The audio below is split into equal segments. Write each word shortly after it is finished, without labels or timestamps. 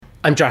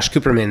I'm Josh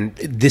Cooperman.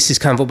 This is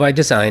Convo by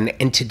Design,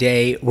 and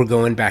today we're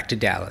going back to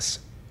Dallas,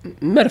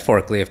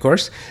 metaphorically, of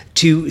course,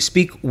 to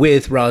speak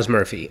with Roz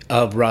Murphy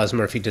of Roz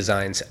Murphy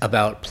Designs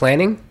about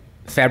planning,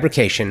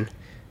 fabrication,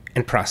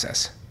 and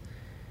process,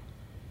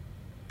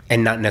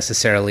 and not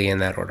necessarily in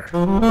that order.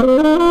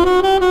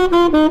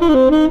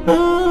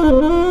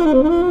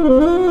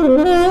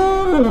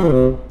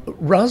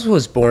 Roz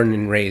was born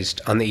and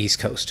raised on the East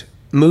Coast,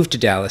 moved to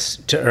Dallas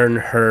to earn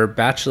her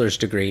bachelor's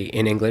degree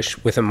in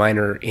English with a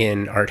minor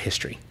in art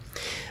history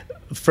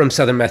from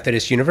Southern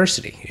Methodist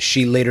University.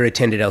 She later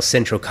attended El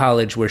Centro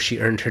College, where she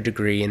earned her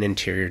degree in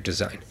interior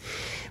design.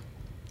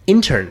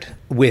 Interned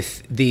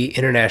with the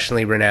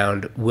internationally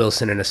renowned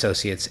Wilson and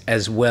Associates,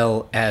 as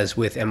well as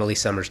with Emily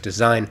Summers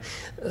Design,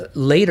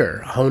 later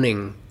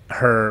honing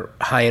her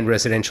high-end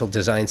residential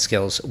design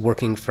skills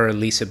working for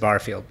Lisa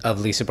Barfield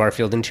of Lisa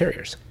Barfield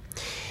Interiors.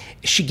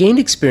 She gained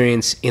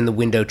experience in the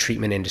window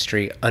treatment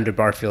industry under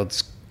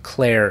Barfield's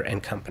Claire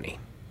and Company.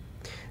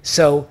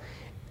 So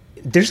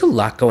there's a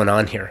lot going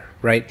on here,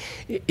 right?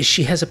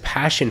 She has a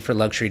passion for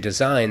luxury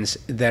designs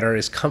that are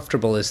as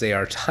comfortable as they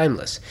are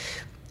timeless.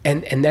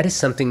 And that is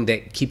something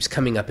that keeps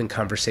coming up in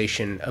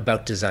conversation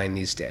about design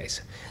these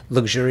days,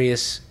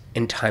 luxurious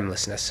and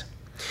timelessness.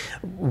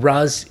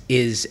 Roz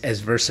is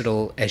as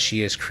versatile as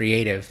she is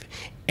creative,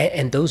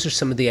 and those are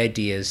some of the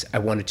ideas I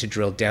wanted to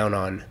drill down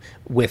on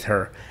with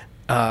her,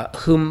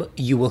 whom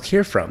you will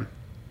hear from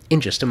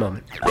in just a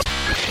moment.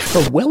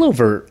 For well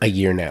over a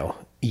year now,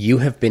 you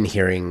have been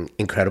hearing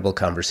incredible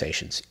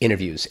conversations,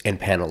 interviews, and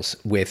panels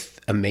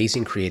with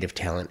amazing creative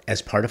talent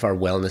as part of our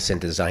Wellness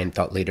and Design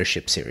Thought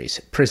Leadership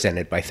series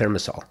presented by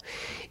ThermaSol.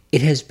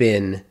 It has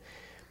been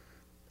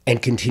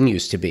and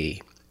continues to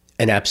be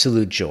an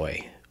absolute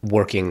joy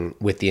working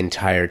with the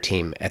entire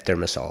team at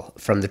ThermaSol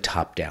from the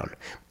top down.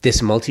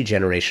 This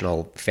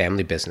multi-generational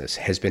family business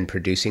has been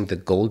producing the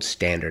gold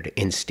standard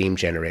in steam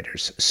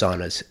generators,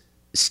 saunas,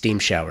 steam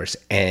showers,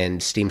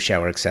 and steam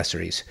shower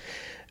accessories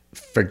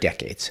for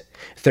decades.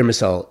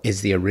 ThermaSol is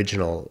the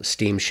original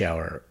steam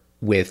shower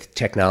with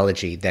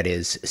technology that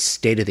is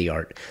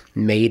state-of-the-art,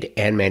 made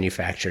and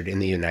manufactured in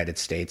the United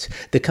States.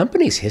 The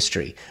company's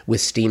history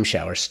with steam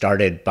showers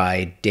started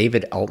by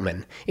David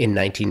Altman in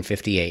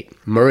 1958.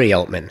 Murray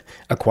Altman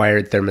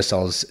acquired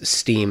ThermaSol's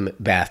steam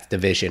bath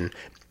division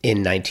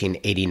in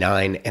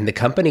 1989, and the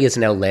company is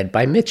now led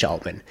by Mitch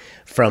Altman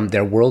from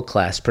their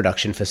world-class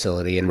production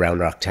facility in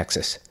Round Rock,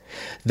 Texas.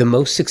 The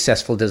most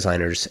successful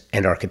designers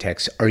and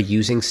architects are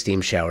using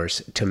steam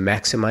showers to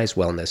maximize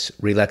wellness,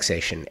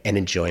 relaxation, and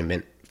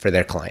enjoyment for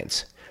their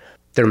clients.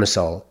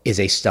 ThermaSol is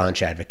a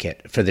staunch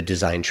advocate for the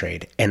design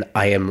trade, and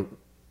I am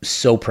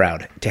so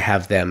proud to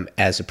have them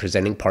as a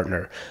presenting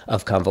partner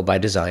of Convo by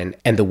Design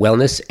and the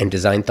Wellness and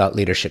Design Thought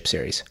Leadership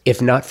Series.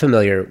 If not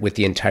familiar with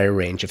the entire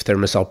range of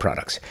ThermaSol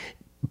products,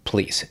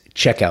 please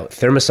check out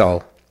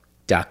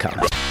thermasol.com.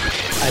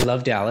 I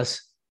love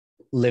Dallas,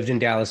 lived in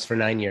Dallas for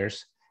 9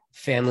 years,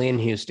 family in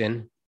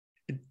Houston,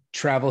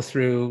 travel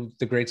through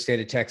the great state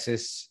of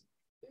Texas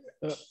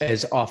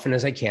as often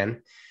as I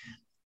can.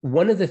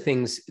 One of the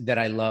things that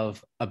I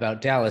love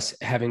about Dallas,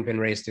 having been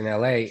raised in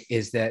LA,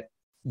 is that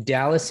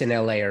Dallas and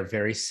LA are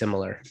very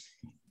similar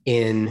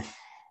in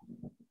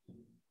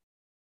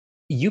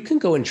you can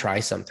go and try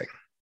something.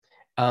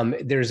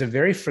 There's a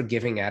very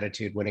forgiving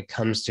attitude when it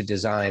comes to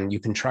design. You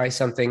can try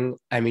something.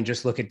 I mean,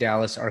 just look at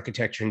Dallas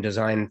architecture and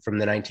design from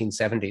the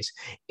 1970s.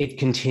 It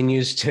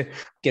continues to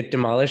get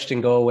demolished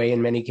and go away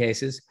in many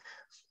cases.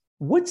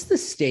 What's the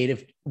state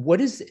of,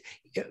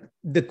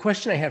 the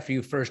question I have for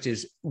you first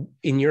is,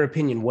 in your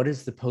opinion, what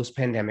is the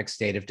post-pandemic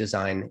state of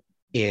design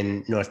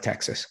in North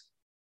Texas?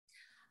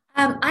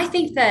 I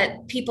think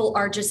that people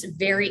are just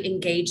very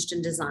engaged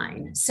in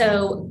design.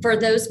 So for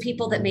those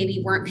people that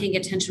maybe weren't paying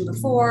attention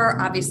before,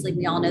 obviously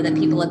we all know that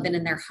people have been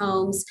in their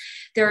homes.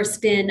 There's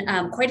been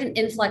quite an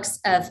influx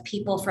of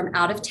people from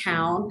out of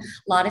town,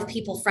 a lot of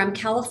people from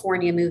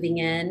California moving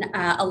in,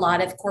 a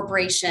lot of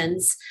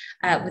corporations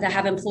that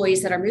have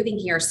employees that are moving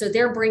here. So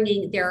they're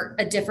bringing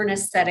a different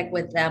aesthetic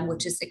with them,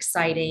 which is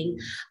exciting.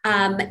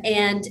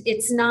 And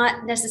it's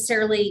not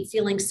necessarily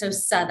feeling so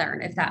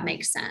Southern, if that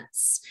makes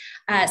sense.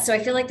 So I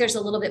feel like there's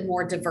a little bit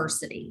more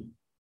diversity.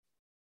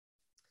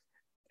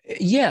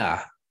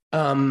 Yeah.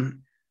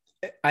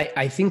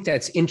 I think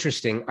that's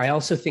interesting. I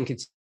also think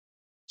it's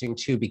interesting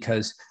too,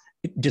 because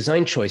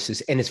design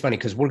choices, and it's funny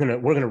because we're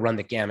gonna run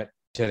the gamut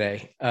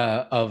today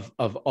of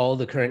all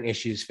the current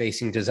issues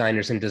facing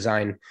designers and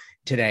design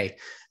today.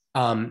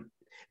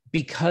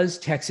 Because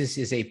Texas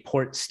is a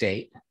port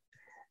state,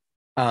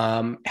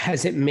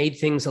 has it made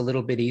things a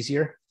little bit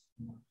easier?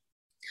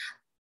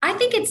 I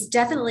think it's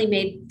definitely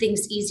made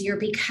things easier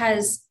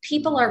because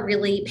people are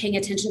really paying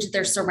attention to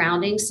their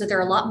surroundings. So they're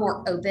a lot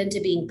more open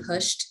to being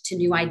pushed to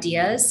new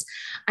ideas.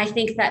 I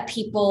think that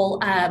people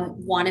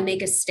want to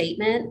make a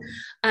statement.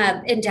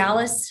 In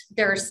Dallas,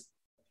 there's,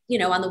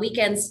 on the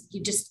weekends,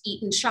 you just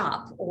eat and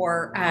shop,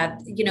 or,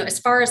 as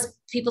far as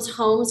people's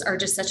homes are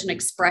just such an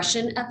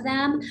expression of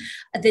them.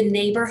 The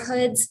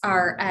neighborhoods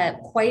are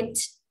quite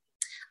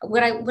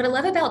What I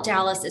love about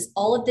Dallas is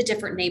all of the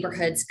different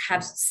neighborhoods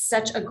have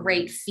such a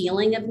great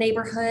feeling of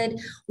neighborhood.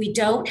 We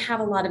don't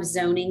have a lot of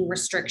zoning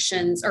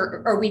restrictions,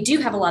 or we do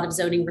have a lot of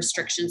zoning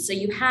restrictions. So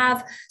you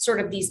have sort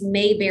of these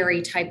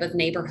Mayberry type of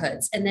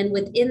neighborhoods. And then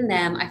within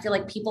them, I feel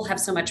like people have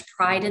so much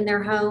pride in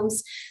their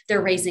homes.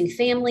 They're raising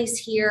families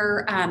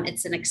here.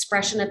 It's an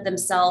expression of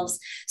themselves.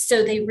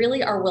 So they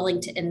really are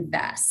willing to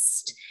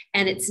invest.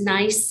 And it's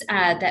nice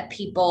that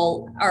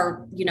people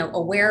are,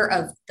 aware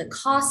of the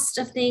cost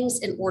of things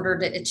in order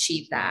to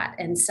achieve that.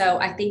 And so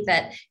I think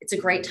that it's a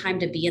great time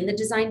to be in the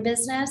design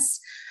business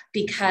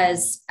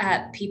because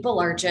people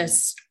are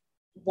just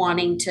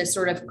wanting to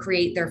sort of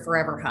create their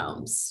forever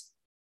homes.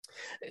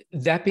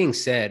 That being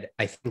said,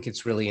 I think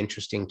it's really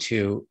interesting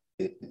too.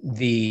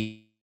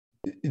 The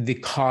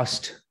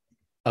cost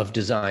of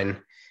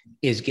design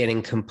is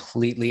getting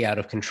completely out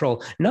of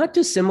control, not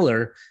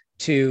dissimilar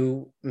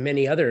to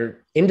many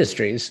other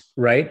industries,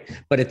 right?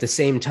 But at the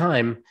same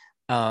time,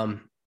 how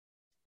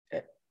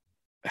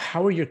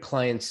are your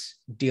clients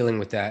dealing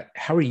with that?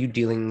 How are you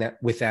dealing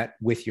with that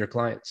with your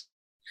clients?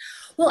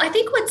 Well, I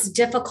think what's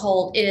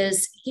difficult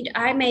is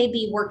I may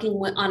be working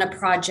on a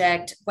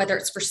project, whether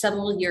it's for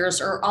several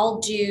years, or I'll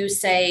do,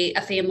 say,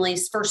 a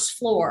family's first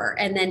floor.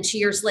 And then 2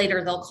 years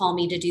later, they'll call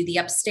me to do the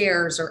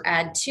upstairs or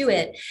add to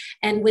it.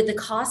 And with the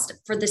cost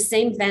for the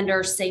same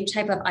vendor, same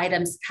type of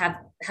items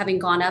having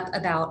gone up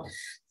about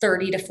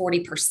 30 to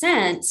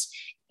 40%,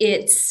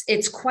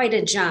 it's quite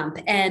a jump.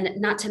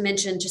 And not to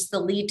mention just the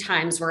lead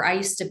times where I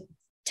used to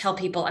tell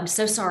people, I'm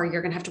so sorry,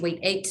 you're going to have to wait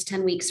 8 to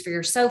 10 weeks for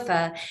your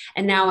sofa.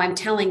 And now I'm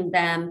telling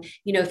them,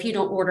 if you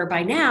don't order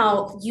by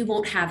now, you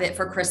won't have it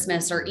for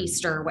Christmas or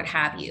Easter or what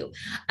have you.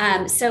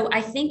 So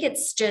I think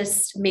it's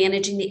just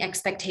managing the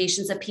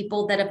expectations of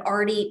people that have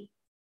already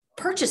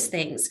purchased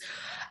things.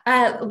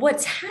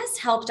 What has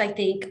helped, I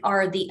think,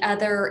 are the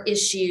other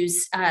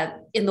issues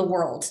in the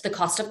world, the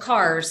cost of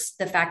cars,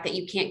 the fact that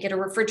you can't get a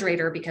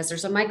refrigerator because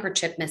there's a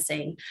microchip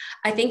missing.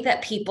 I think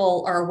that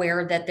people are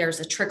aware that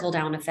there's a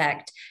trickle-down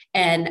effect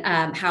and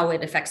how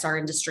it affects our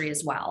industry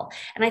as well.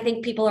 And I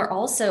think people are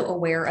also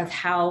aware of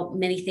how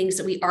many things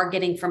that we are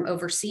getting from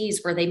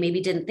overseas where they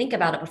maybe didn't think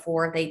about it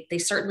before. They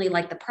certainly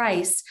like the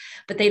price,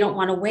 but they don't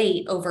want to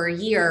wait over a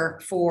year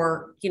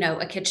for,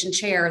 a kitchen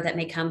chair that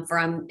may come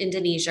from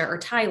Indonesia or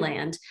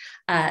Thailand.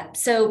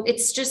 So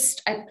it's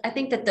just, I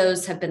think that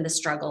those have been the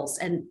struggles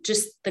and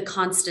just the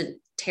constant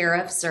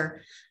tariffs,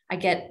 or I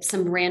get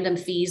some random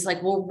fees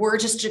like, well, we're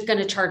just going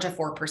to charge a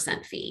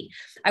 4% fee.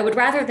 I would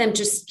rather them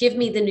just give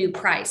me the new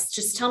price.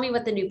 Just tell me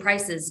what the new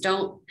price is.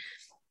 Don't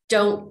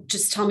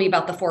just tell me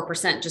about the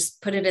 4%.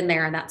 Just put it in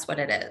there and that's what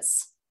it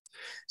is.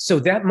 So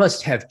that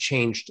must have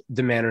changed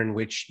the manner in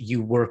which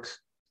you work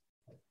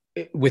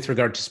with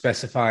regard to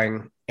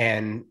specifying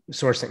and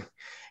sourcing.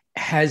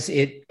 Has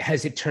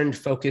it turned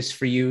focus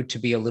for you to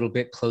be a little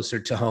bit closer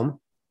to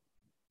home?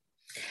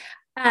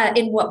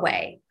 In what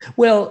way?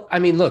 Well, I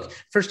mean, look,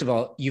 first of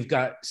all, you've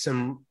got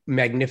some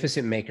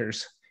magnificent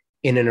makers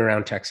in and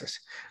around Texas.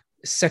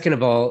 Second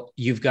of all,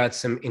 you've got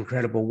some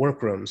incredible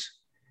workrooms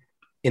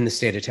in the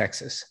state of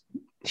Texas,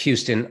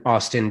 Houston,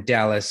 Austin,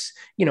 Dallas,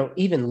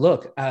 even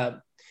look,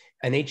 an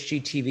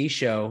HGTV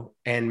show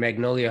and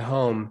Magnolia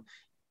Home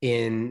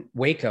in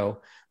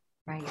Waco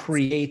Right.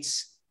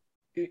 creates,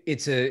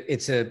 it's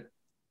a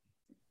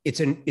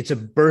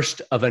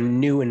burst of a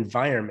new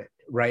environment,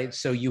 right?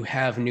 So you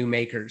have new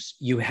makers,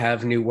 you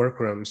have new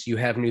workrooms, you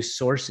have new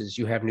sources,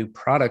 you have new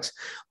products,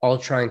 all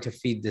trying to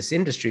feed this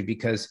industry.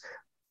 Because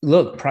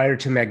look, prior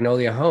to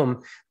Magnolia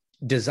Home,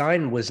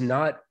 design was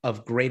not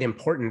of great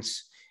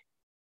importance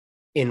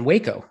in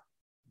Waco.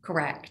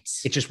 Correct.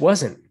 It just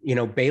wasn't.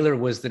 Baylor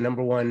was the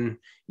number one,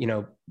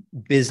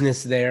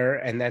 business there,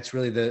 and that's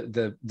really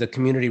the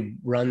community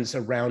runs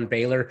around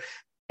Baylor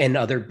and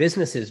other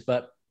businesses,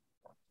 but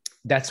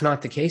that's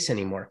not the case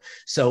anymore.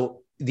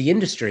 So the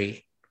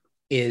industry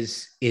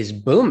is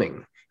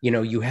booming.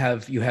 You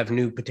have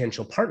new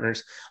potential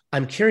partners.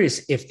 I'm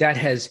curious if that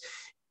has,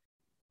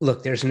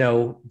 look, there's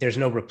no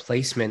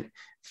replacement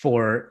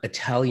for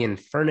Italian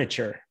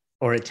furniture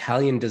or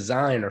Italian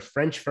design or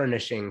French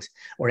furnishings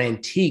or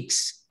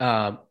antiques.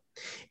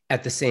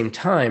 At the same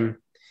time,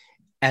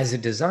 as a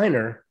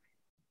designer,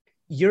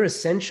 you're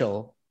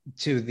essential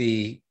to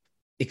the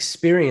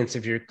experience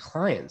of your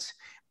clients.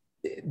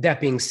 That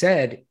being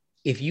said,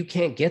 if you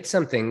can't get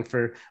something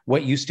for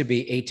what used to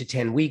be 8 to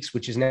 10 weeks,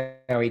 which is now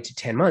 8 to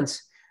 10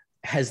 months,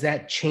 has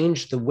that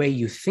changed the way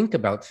you think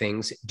about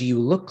things? Do you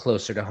look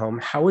closer to home?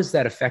 How has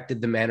that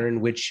affected the manner in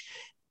which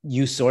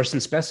you source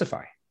and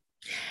specify?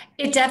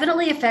 It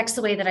definitely affects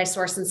the way that I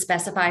source and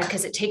specify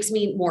because it takes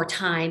me more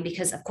time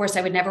because, of course,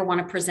 I would never want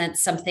to present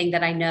something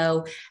that I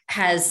know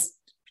has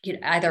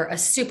either a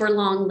super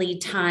long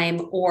lead time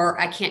or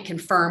I can't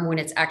confirm when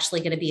it's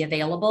actually going to be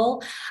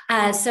available.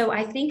 So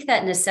I think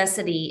that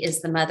necessity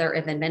is the mother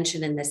of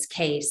invention in this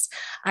case.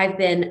 I've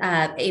been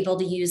able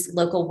to use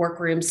local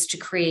workrooms to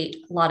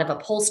create a lot of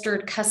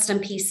upholstered custom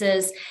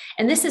pieces.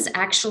 And this has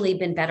actually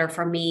been better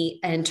for me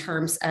in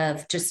terms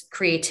of just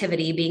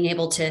creativity, being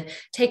able to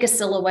take a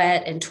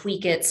silhouette and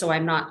tweak it so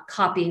I'm not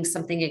copying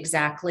something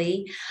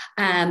exactly,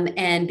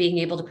 and being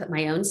able to put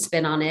my own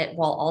spin on it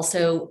while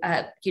also,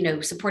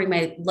 supporting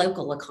my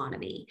local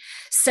economy.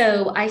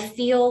 So I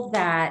feel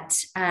that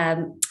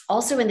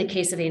also in the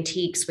case of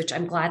antiques, which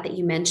I'm glad that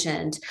you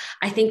mentioned,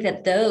 I think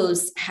that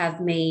those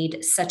have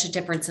made such a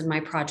difference in my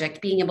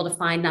project, being able to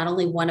find not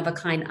only one of a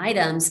kind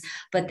items,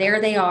 but there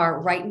they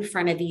are right in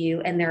front of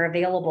you and they're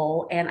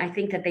available. And I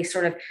think that they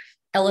sort of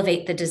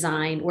elevate the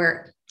design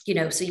where,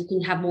 so you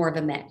can have more of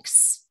a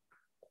mix.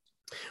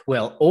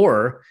 Well,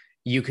 or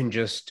you can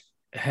just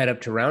head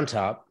up to Round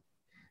Top.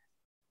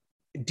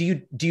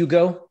 Do you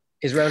go?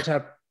 Is Round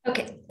Top?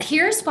 Okay,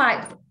 here's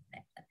why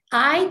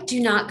I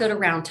do not go to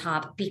Round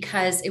Top,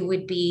 because it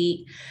would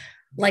be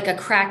like a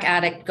crack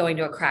addict going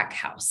to a crack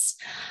house.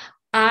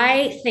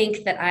 I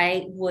think that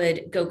I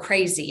would go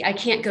crazy. I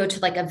can't go to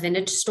like a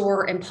vintage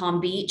store in Palm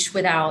Beach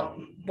without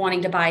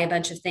wanting to buy a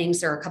bunch of things.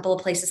 There are a couple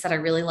of places that I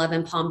really love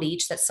in Palm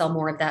Beach that sell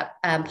more of that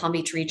Palm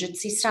Beach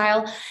Regency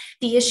style.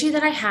 The issue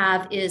that I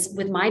have is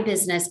with my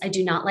business, I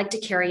do not like to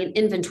carry an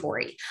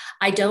inventory.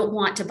 I don't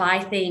want to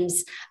buy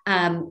things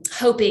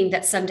hoping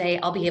that someday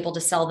I'll be able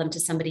to sell them to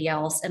somebody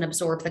else and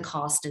absorb the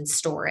cost and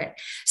store it.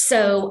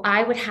 So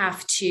I would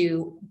have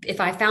to,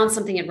 if I found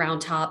something at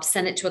Round Top,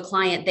 send it to a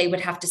client, they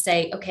would have to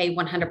say, okay,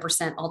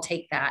 100%, I'll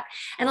take that.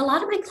 And a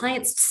lot of my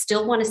clients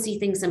still want to see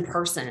things in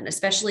person,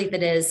 especially if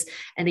it is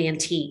an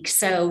antique.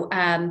 So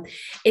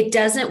it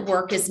doesn't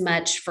work as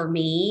much for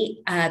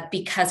me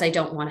because I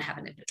don't want to have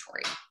an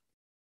inventory.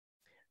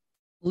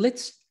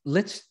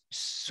 Let's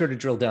sort of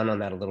drill down on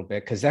that a little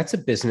bit, because that's a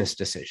business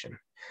decision.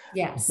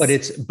 Yes. But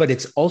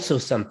it's also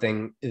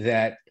something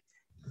that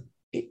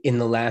in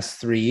the last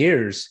 3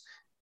 years,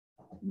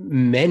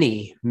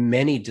 many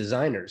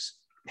designers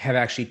have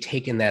actually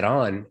taken that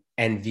on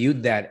and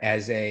viewed that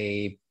as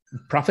a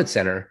profit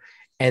center,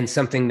 and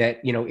something that,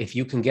 if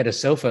you can get a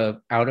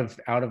sofa out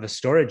of a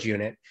storage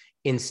unit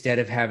instead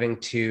of having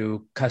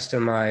to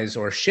customize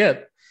or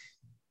ship,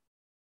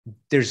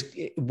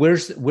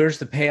 where's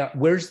the payout?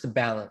 Where's the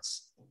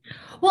balance?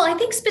 Well, I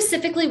think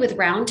specifically with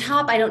Round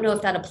Top, I don't know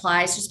if that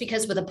applies, just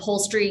because with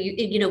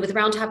upholstery, with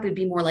Round Top, it would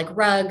be more like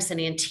rugs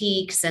and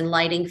antiques and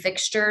lighting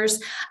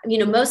fixtures.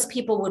 Most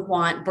people would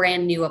want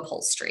brand new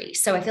upholstery.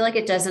 So I feel like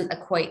it doesn't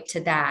equate to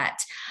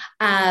that.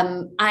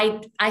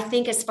 I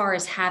think as far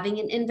as having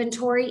an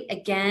inventory,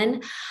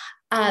 again,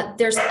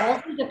 there's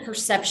also the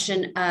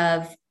perception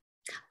of,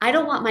 I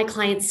don't want my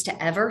clients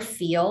to ever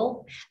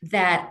feel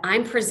that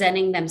I'm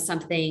presenting them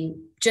something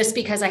just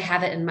because I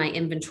have it in my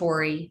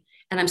inventory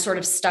and I'm sort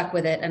of stuck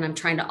with it and I'm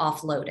trying to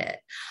offload it.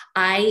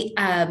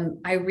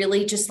 I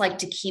really just like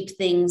to keep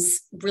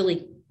things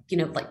really,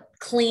 like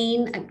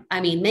clean.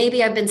 I mean,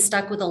 maybe I've been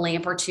stuck with a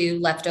lamp or two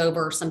left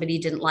over, somebody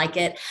didn't like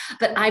it,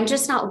 but I'm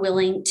just not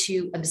willing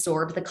to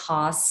absorb the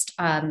cost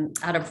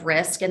out of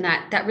risk. And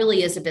that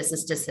really is a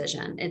business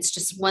decision. It's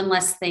just one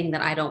less thing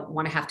that I don't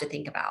want to have to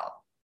think about.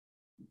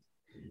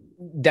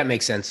 That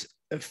makes sense.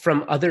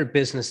 From other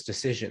business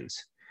decisions,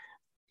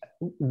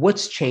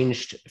 what's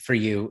changed for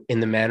you in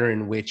the manner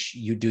in which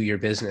you do your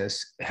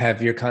business?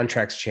 Have your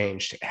contracts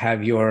changed?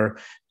 Have your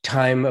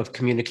time of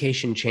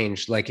communication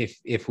changed? Like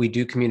if we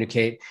do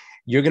communicate,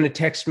 you're going to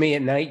text me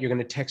at night, you're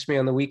going to text me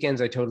on the weekends.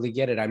 I totally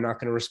get it. I'm not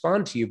going to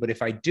respond to you. But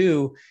if I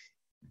do,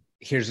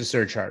 here's a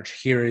surcharge.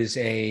 Here is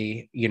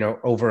a,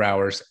 over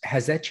hours.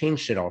 Has that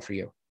changed at all for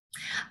you?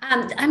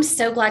 I'm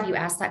so glad you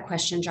asked that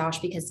question, Josh,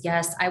 because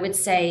yes, I would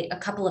say a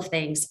couple of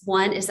things.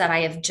 One is that I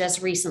have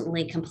just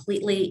recently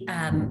completely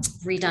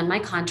redone my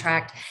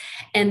contract.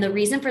 And the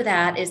reason for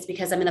that is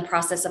because I'm in the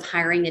process of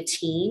hiring a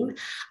team.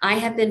 I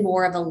have been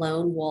more of a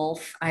lone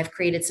wolf. I've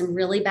created some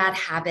really bad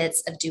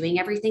habits of doing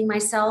everything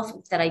myself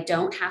that I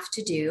don't have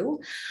to do.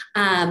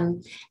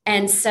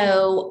 And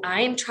so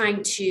I am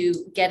trying to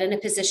get in a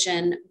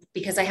position,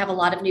 because I have a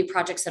lot of new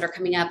projects that are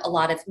coming up, a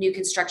lot of new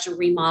construction,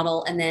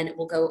 remodel, and then it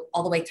will go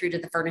all the way through to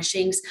the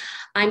furnishings.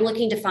 I'm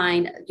looking to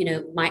find,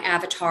 my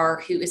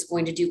avatar who is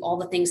going to do all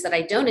the things that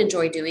I don't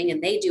enjoy doing,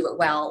 and they do it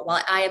well,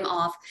 while I am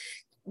off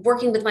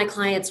working with my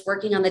clients,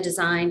 working on the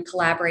design,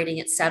 collaborating,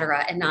 et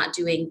cetera, and not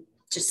doing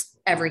just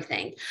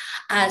everything.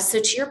 So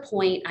to your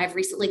point, I've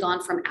recently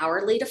gone from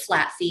hourly to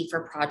flat fee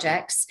for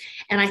projects.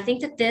 And I think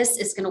that this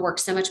is going to work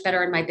so much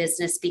better in my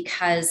business,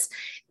 because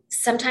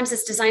sometimes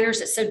as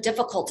designers, it's so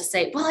difficult to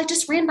say, well, I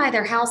just ran by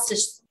their house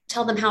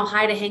tell them how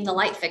high to hang the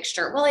light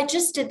fixture. Well, I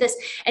just did this.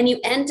 And you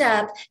end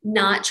up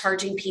not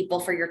charging people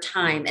for your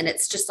time. And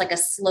it's just like a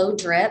slow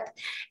drip.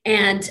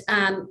 And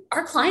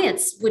our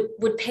clients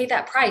would pay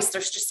that price.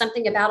 There's just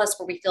something about us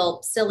where we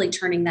feel silly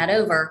turning that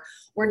over.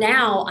 Where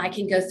now I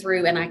can go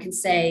through and I can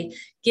say,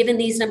 given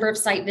these number of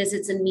site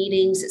visits and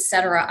meetings, et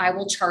cetera, I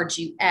will charge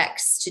you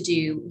X to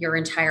do your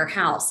entire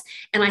house.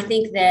 And I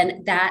think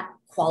then that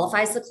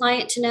qualifies the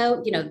client to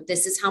know,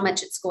 this is how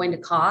much it's going to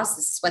cost.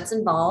 This is what's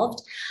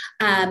involved.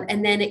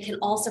 And then it can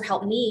also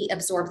help me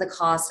absorb the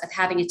cost of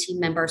having a team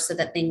member so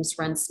that things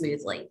run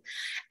smoothly.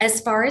 As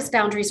far as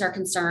boundaries are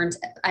concerned,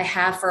 I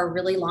have for a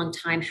really long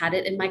time had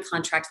it in my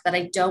contract that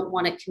I don't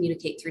want to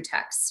communicate through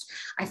text.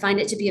 I find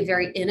it to be a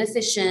very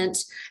inefficient,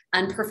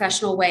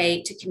 unprofessional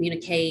way to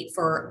communicate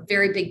for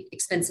very big,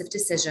 expensive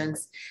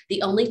decisions.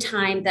 The only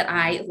time that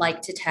I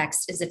like to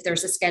text is if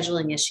there's a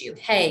scheduling issue.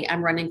 Hey,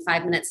 I'm running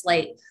 5 minutes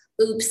late.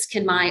 Oops,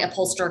 can my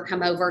upholsterer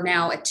come over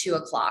now at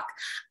 2:00?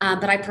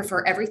 But I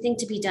prefer everything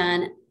to be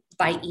done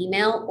by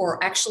email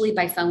or actually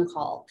by phone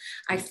call.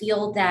 I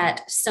feel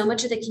that so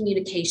much of the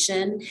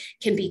communication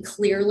can be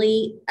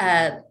clearly,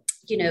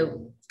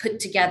 put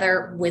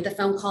together with a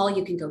phone call.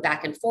 You can go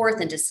back and forth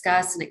and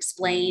discuss and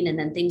explain, and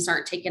then things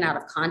aren't taken out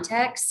of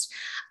context.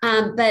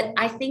 But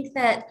I think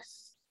that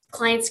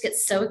clients get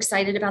so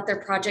excited about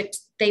their project.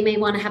 They may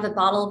want to have a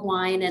bottle of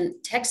wine and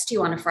text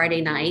you on a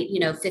Friday night,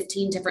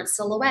 15 different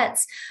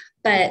silhouettes,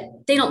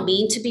 but they don't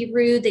mean to be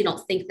rude. They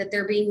don't think that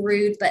they're being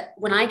rude. But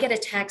when I get a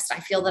text, I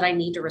feel that I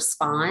need to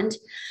respond.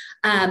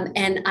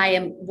 And I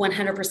am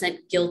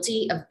 100%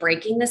 guilty of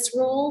breaking this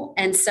rule.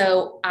 And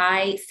so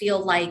I feel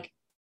like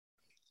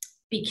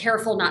be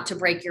careful not to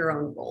break your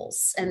own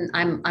rules. And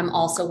I'm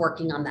also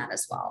working on that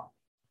as well.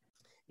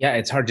 Yeah,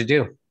 it's hard to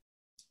do.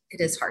 It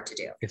is hard to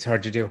do. It's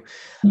hard to do.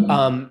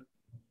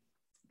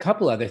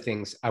 Couple other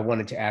things I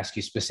wanted to ask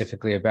you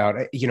specifically about.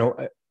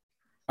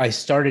 I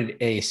started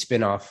a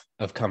spinoff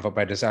of Convo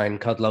by Design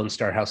called Lone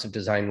Star House of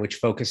Design, which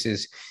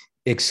focuses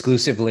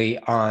exclusively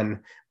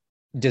on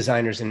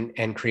designers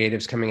and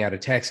creatives coming out of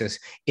Texas.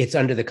 It's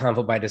under the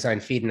Convo by Design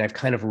feed, and I've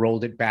kind of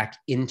rolled it back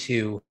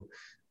into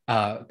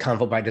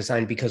Convo by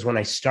Design because when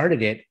I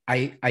started it,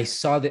 I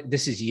saw that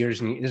this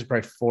is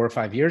probably 4 or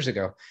 5 years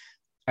ago.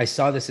 I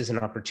saw this as an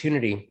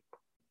opportunity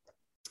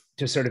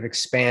to sort of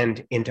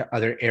expand into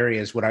other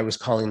areas, what I was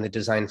calling the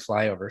design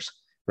flyovers,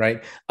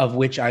 right? Of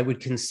which I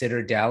would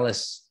consider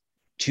Dallas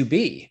to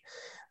be.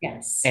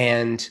 Yes.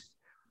 And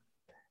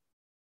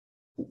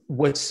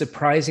what's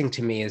surprising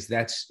to me is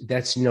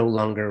that's no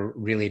longer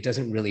really, it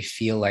doesn't really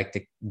feel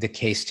like the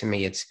case to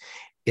me.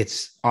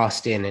 It's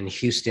Austin and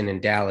Houston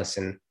and Dallas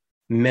and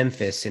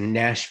Memphis and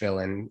Nashville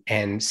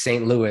and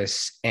St.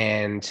 Louis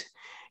and,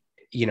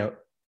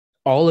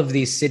 all of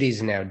these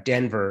cities now,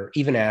 Denver,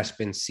 even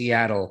Aspen,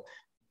 Seattle,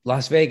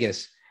 Las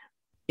Vegas.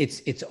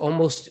 It's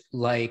almost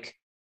like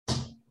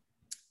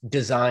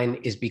design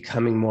is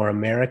becoming more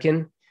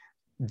American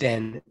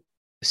than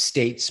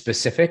state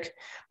specific.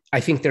 I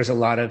think there's a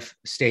lot of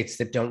states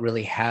that don't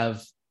really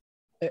have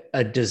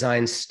a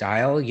design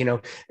style.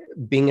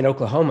 Being in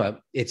Oklahoma,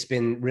 it's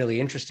been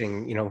really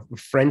interesting,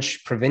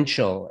 French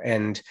provincial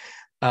and,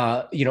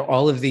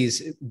 all of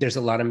these, there's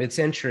a lot of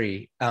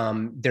mid-century.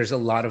 There's a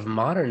lot of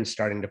modern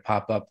starting to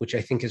pop up, which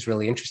I think is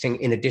really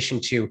interesting, in addition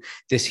to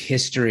this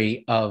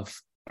history of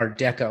Art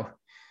Deco,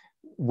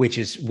 which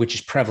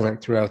is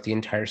prevalent throughout the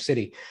entire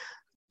city.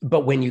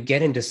 But when you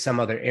get into some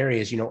other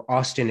areas,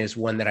 Austin is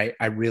one that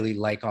I really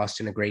like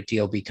Austin a great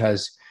deal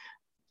because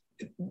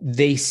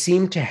they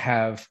seem to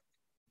have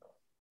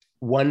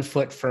one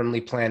foot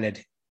firmly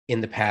planted in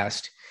the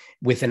past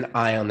with an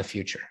eye on the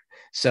future.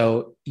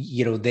 So,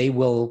 they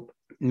will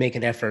make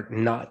an effort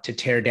not to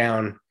tear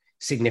down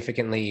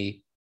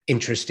significantly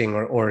interesting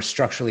or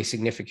structurally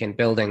significant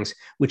buildings,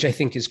 which I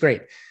think is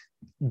great.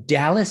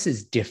 Dallas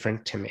is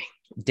different to me.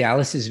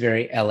 Dallas is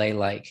very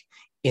LA-like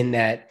in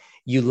that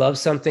you love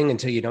something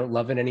until you don't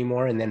love it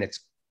anymore, and then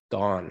it's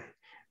gone,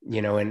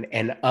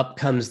 and up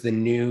comes the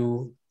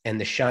new and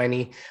the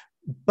shiny.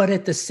 But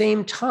at the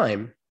same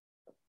time,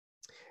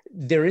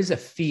 there is a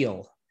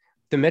feel.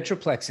 The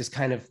Metroplex is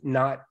kind of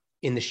not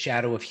in the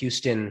shadow of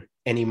Houston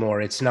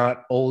anymore. It's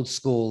not old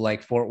school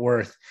like Fort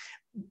Worth,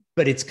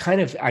 but it's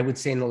kind of, I would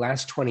say in the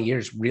last 20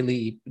 years,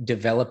 really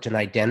developed an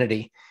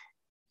identity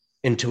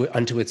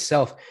unto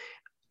itself.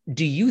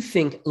 Do you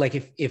think,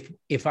 like, if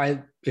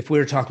we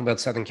were talking about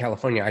Southern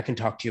California, I can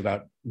talk to you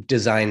about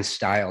design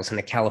styles and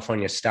a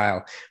California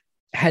style.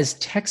 Has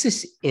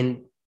Texas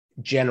in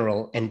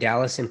general and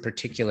Dallas in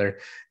particular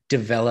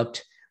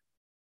developed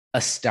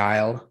a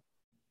style?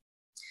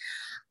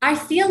 I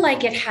feel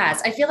like it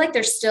has. I feel like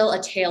there's still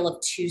a tale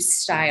of two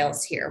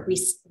styles here.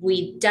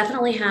 We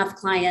definitely have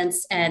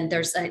clients, and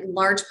there's a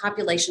large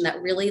population that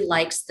really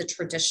likes the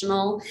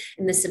traditional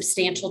and the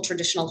substantial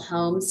traditional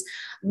homes.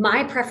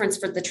 My preference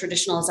for the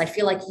traditional is I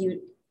feel like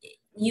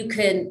you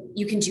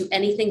can do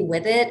anything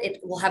with it. It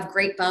will have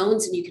great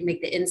bones, and you can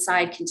make the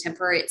inside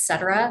contemporary,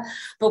 etc.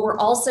 But we're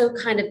also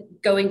kind of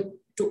going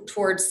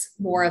towards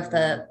more of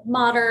the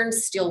modern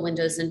steel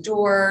windows and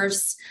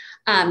doors.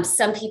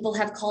 Some people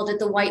have called it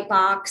the white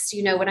box.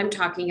 You know what I'm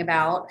talking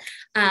about.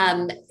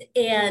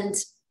 And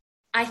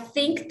I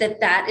think that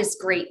that is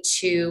great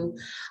too.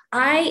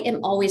 I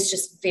am always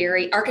just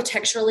very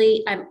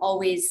architecturally,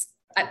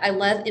 I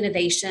love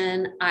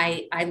innovation.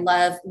 I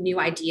love new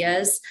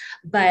ideas,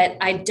 but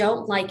I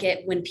don't like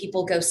it when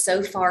people go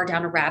so far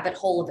down a rabbit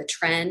hole of a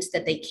trend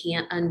that they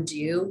can't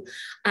undo.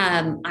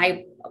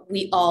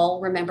 We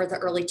all remember the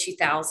early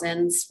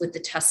 2000s with the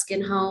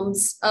Tuscan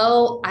homes.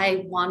 Oh,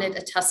 I wanted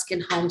a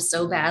Tuscan home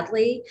so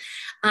badly.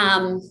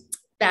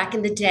 Back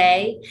in the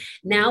day.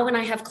 Now, when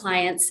I have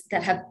clients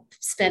that have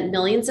spent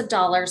millions of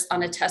dollars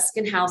on a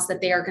Tuscan house that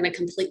they are going to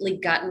completely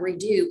gut and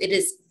redo, it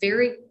is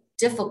very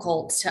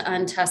difficult to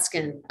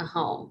untuscan a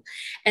home.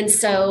 And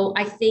so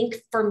I think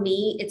for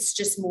me, it's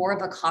just more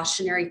of a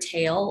cautionary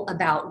tale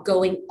about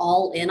going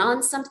all in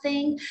on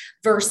something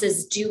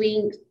versus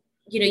doing,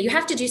 you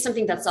have to do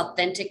something that's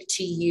authentic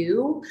to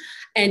you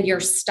and your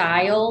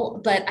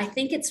style. But I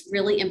think it's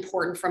really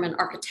important from an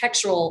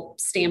architectural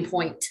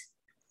standpoint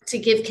to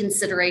give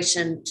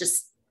consideration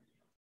just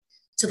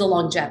to the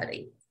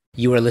longevity.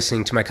 You are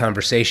listening to my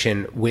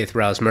conversation with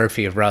Rouse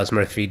Murphy of Rouse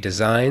Murphy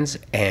Designs,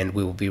 and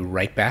we will be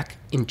right back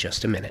in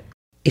just a minute.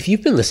 If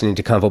you've been listening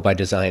to Convo by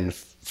Design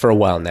for a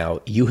while now,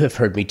 you have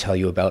heard me tell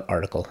you about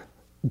Article.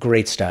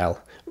 Great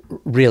style.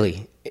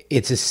 Really,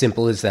 it's as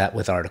simple as that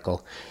with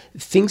Article.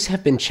 Things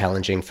have been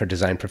challenging for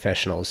design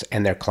professionals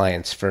and their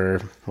clients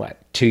for,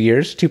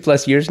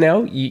 2+ years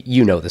now?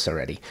 You know this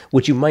already.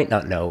 What you might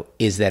not know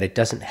is that it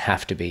doesn't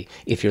have to be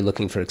if you're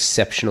looking for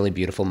exceptionally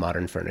beautiful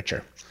modern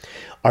furniture.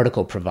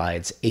 Article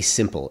provides a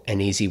simple and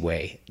easy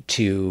way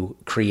to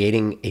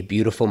creating a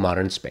beautiful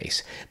modern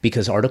space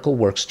because Article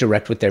works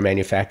direct with their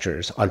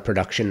manufacturers on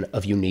production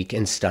of unique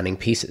and stunning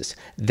pieces.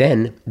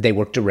 Then they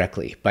work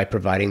directly by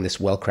providing this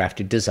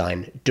well-crafted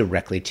design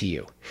directly to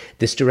you.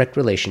 This direct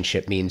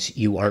relationship means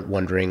you aren't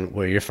wondering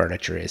where your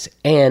furniture is,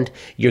 and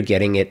you're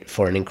getting it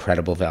for an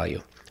incredible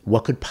value.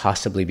 What could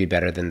possibly be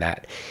better than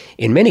that?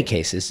 In many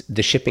cases,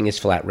 the shipping is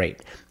flat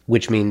rate,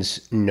 which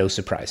means no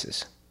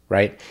surprises.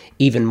 Right?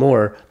 Even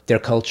more, their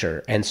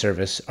culture and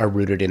service are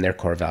rooted in their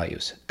core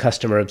values: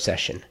 customer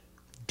obsession,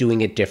 doing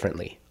it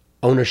differently,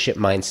 ownership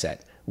mindset,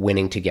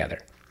 winning together.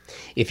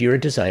 If you're a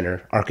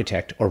designer,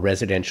 architect, or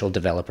residential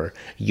developer,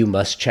 you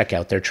must check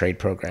out their trade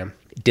program.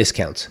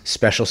 Discounts,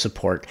 special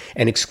support,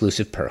 and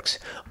exclusive perks.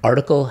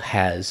 Article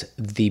has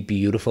the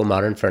beautiful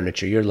modern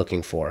furniture you're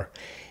looking for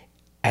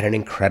at an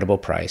incredible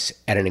price,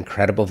 at an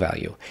incredible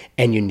value,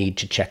 and you need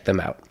to check them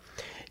out.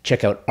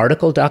 Check out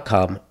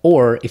article.com,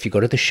 or if you go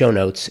to the show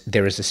notes,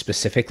 there is a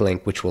specific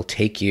link which will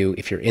take you,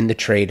 if you're in the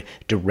trade,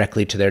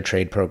 directly to their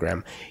trade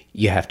program.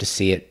 You have to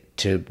see it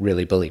to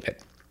really believe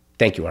it.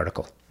 Thank you,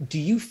 Article. Do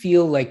you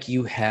feel like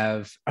you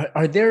have,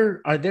 are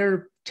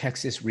there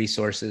Texas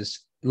resources?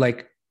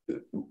 Like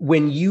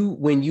when you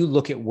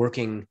look at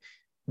working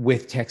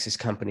with Texas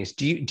companies,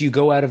 do you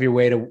go out of your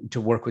way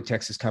to work with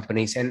Texas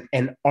companies?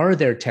 And are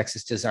there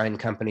Texas design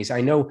companies?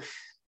 I know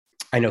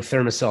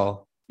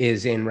Thermasol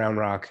is in Round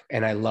Rock,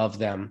 and I love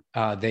them.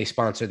 They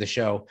sponsor the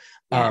show.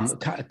 Yes.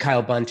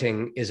 Kyle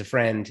Bunting is a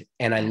friend,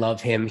 and I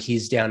love him.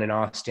 He's down in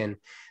Austin.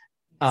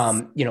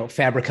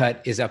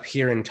 Fabricut is up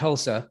here in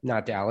Tulsa,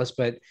 not Dallas.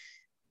 But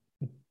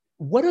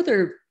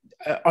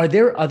are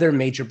there other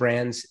major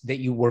brands that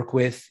you work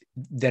with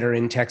that are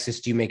in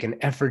Texas? Do you make an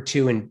effort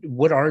to? And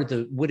what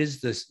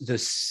is the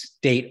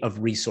state of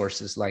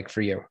resources like for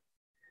you?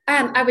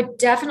 I would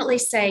definitely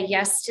say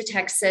yes to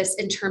Texas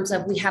in terms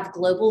of we have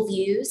Global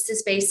Views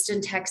is based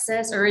in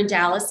Texas or in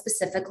Dallas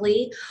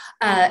specifically.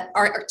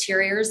 Our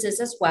Interiors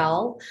is as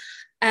well.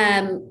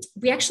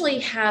 We actually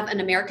have an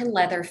American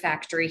leather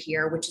factory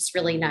here, which is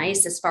really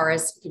nice as far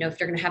as, if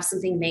you're going to have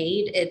something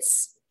made,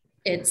 it's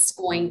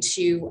going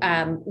to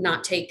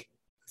not take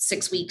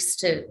 6 weeks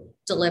to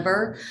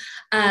deliver.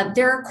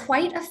 There are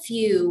quite a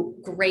few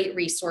great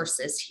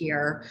resources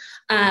here.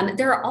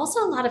 There are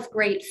also a lot of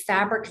great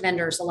fabric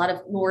vendors, a lot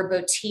of more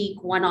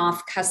boutique,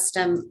 one-off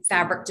custom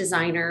fabric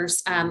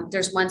designers.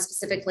 There's one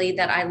specifically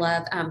that I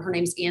love. Her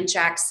name's Ann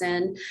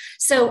Jackson.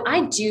 So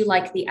I do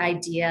like the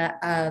idea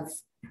of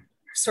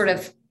sort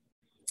of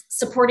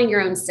supporting your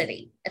own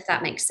city, if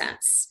that makes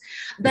sense.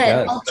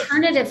 But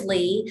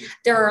alternatively,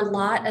 there are a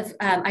lot of,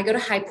 I go to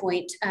High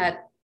Point,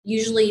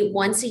 usually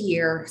once a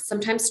year,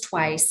 sometimes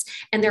twice.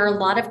 And there are a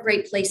lot of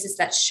great places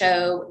that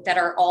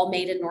are all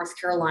made in North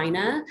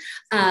Carolina.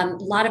 A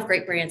lot of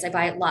great brands. I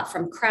buy a lot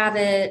from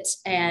Kravet,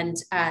 and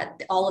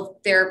all of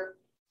their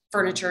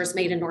furniture is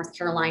made in North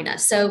Carolina.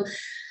 So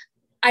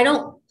I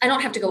don't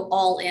have to go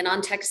all in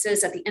on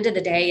Texas. At the end of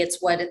the day, it's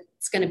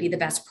going to be the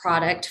best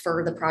product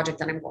for the project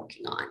that I'm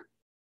working on.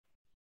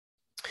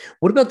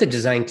 What about the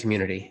design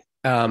community?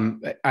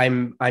 I'm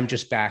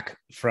just back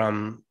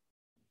from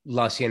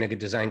La Cienega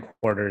Design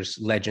Quarters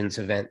Legends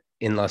event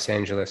in Los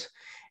Angeles.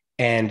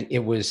 And it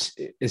was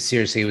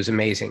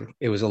amazing.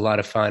 It was a lot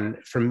of fun.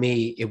 For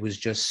me, it was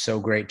just so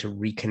great to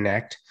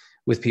reconnect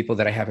with people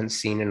that I haven't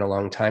seen in a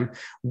long time.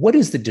 What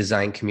is the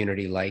design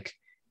community like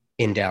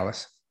in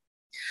Dallas?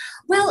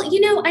 Well,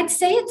 I'd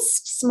say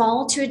it's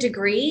small to a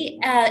degree,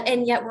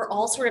 and yet we're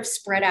all sort of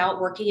spread out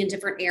working in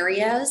different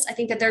areas. I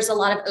think that there's a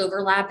lot of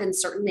overlap in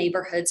certain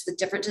neighborhoods with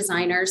different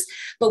designers,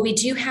 but we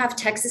do have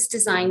Texas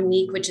Design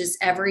Week, which is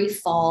every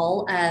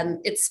fall.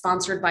 It's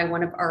sponsored by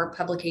one of our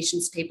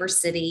publications, Paper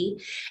City,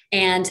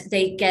 and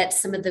they get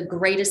some of the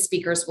greatest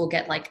speakers. We'll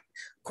get like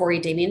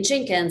Corey Damian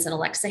Jenkins and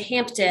Alexa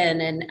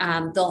Hampton,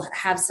 and they'll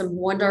have some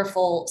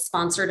wonderful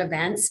sponsored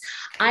events.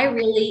 I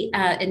really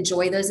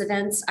enjoy those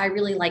events. I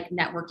really like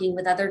networking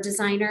with other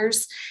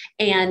designers,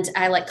 and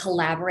I like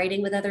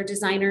collaborating with other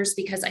designers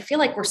because I feel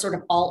like we're sort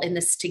of all in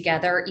this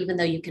together, even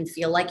though you can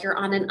feel like you're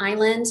on an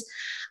island.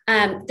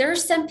 There are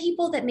some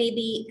people that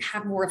maybe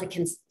have more of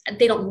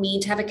they don't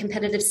mean to have a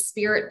competitive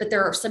spirit, but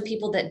there are some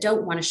people that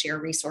don't want to share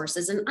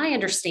resources. And I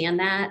understand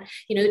that,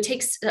 it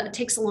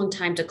takes a long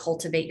time to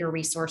cultivate your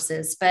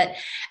resources. But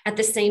at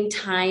the same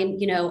time,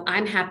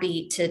 I'm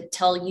happy to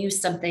tell you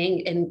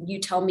something and you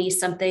tell me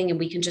something and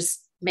we can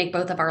just make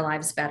both of our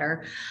lives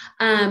better.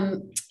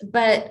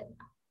 But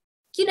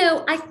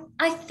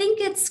I think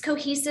it's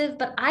cohesive,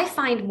 but I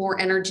find more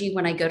energy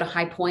when I go to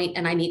High Point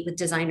and I meet with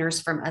designers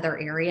from other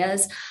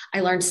areas. I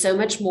learned so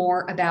much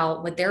more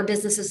about what their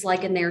business is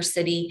like in their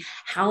city,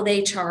 how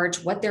they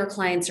charge, what their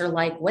clients are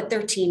like, what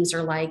their teams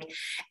are like.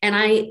 And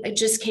I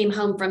just came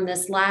home from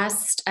this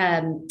last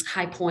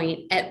High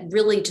Point at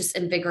really just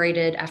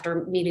invigorated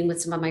after meeting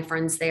with some of my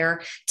friends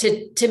there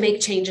to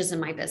make changes in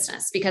my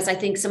business, because I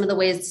think some of the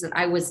ways that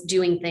I was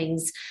doing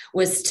things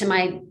was to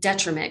my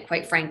detriment,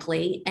 quite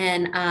frankly.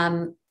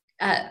 And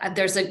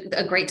there's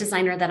a great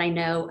designer that I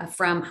know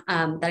from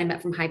that I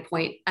met from High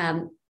Point.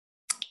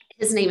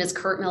 His name is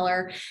Kurt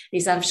Miller.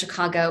 He's out of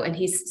Chicago, and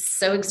he's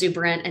so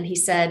exuberant. And he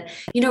said,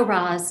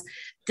 Roz,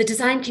 the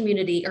design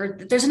community, or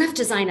there's enough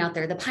design out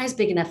there. The pie is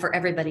big enough for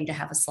everybody to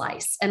have a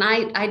slice. And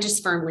I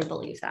just firmly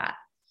believe that.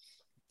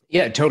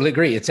 Yeah, totally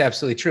agree. It's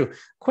absolutely true.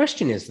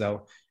 Question is,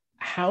 though,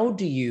 how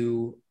do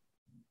you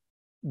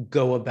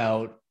go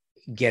about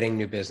getting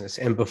new business?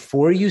 And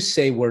before you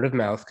say word of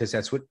mouth, because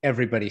that's what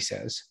everybody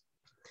says,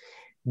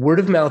 word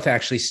of mouth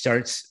actually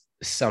starts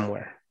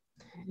somewhere.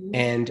 Mm-hmm.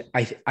 And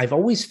I've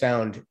always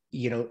found,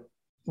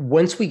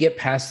 once we get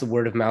past the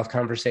word of mouth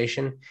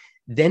conversation,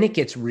 then it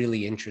gets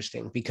really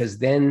interesting, because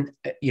then,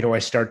 I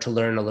start to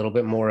learn a little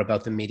bit more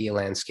about the media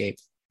landscape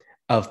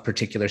of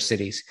particular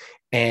cities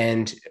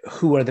and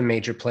who are the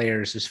major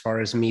players as far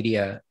as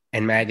media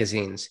and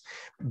magazines.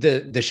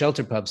 The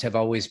shelter pubs have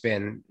always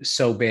been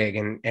so big,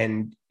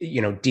 and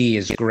D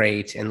is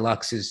great, and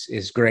Lux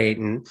is great,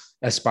 and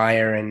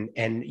Aspire,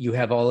 and you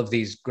have all of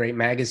these great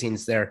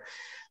magazines there.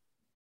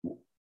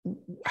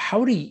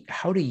 How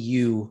do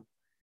you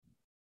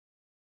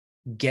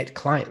get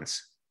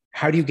clients?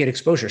 How do you get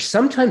exposure?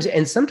 Sometimes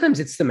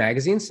it's the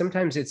magazines,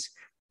 sometimes it's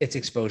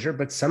exposure,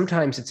 but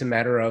sometimes it's a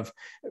matter of,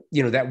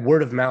 that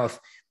word of mouth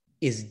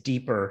is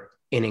deeper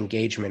in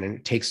engagement, and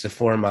it takes the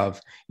form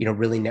of,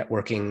 really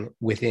networking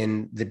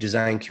within the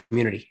design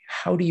community.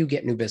 How do you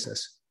get new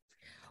business?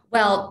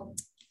 Well,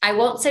 I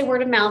won't say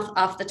word of mouth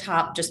off the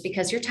top just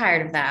because you're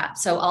tired of that.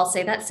 So I'll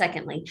say that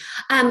secondly.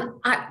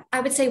 I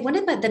would say one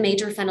of the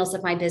major funnels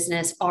of my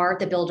business are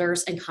the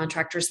builders and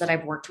contractors that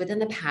I've worked with in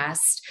the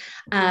past.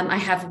 I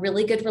have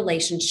really good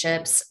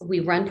relationships. We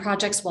run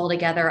projects well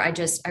together.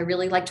 I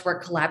really like to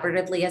work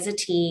collaboratively as a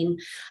team.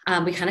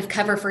 We kind of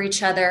cover for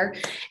each other.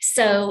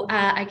 So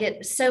I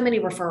get so many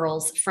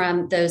referrals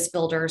from those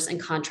builders and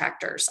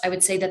contractors. I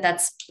would say that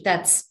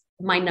that's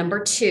my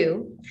number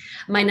two.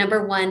 My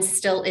number one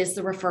still is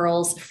the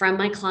referrals from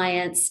my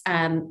clients.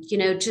 I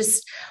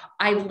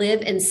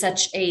live in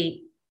such an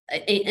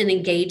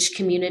engaged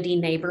community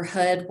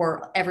neighborhood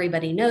where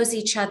everybody knows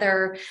each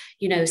other.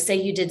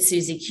 Say you did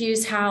Susie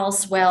Q's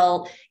house.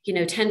 Well,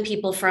 10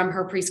 people from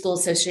her preschool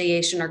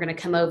association are going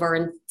to come over,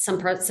 and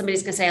somebody's going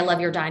to say, I love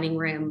your dining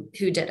room.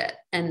 Who did it?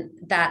 And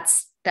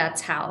that's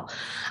how.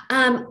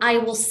 I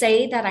will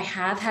say that I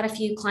have had a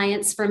few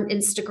clients from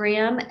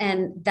Instagram,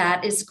 and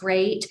that is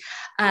great.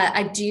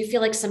 I do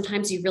feel like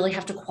sometimes you really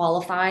have to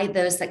qualify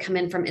those that come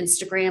in from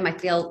Instagram. I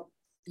feel,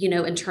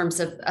 in terms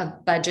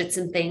of budgets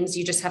and things,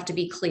 you just have to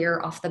be clear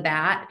off the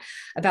bat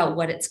about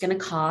what it's going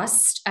to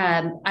cost.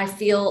 I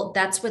feel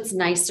that's what's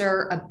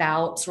nicer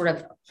about sort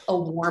of a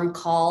warm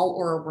call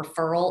or a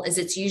referral, is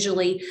it's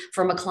usually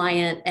from a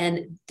client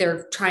and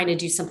they're trying to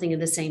do something in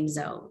the same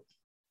zone.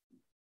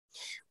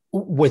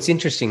 What's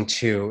interesting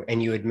too,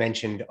 and you had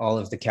mentioned all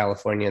of the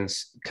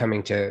Californians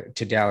coming to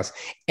Dallas,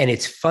 and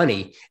it's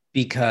funny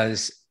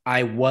because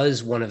I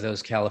was one of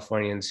those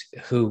Californians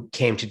who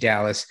came to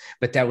Dallas,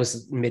 but that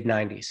was mid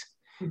 90s.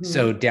 Mm-hmm.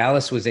 So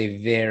Dallas was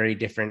a very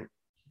different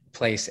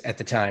place at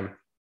the time.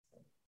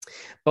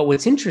 But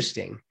what's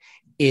interesting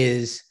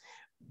is,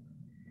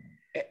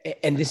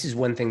 and this is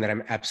one thing that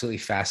I'm absolutely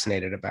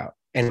fascinated about,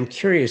 and I'm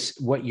curious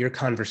what your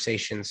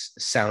conversations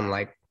sound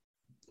like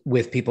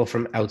with people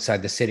from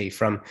outside the city,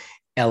 from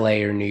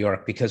LA or New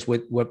York, because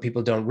what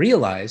people don't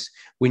realize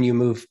when you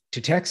move to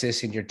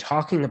Texas and you're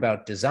talking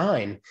about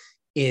design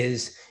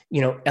is,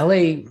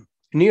 LA,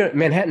 New York,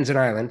 Manhattan's an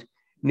island,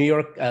 New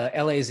York,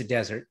 LA is a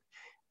desert.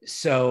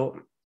 So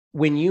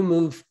When you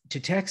move to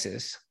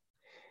Texas,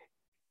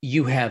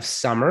 you have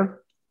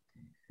summer,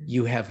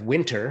 you have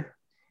winter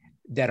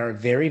that are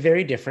very,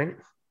 very different.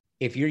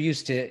 If you're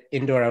used to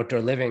indoor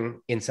outdoor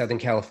living in Southern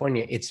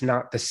California, it's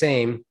not the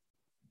same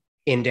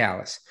in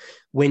Dallas.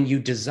 When you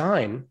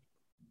design,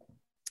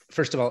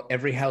 first of all,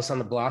 every house on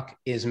the block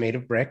is made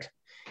of brick.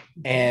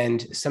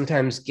 And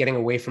sometimes getting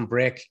away from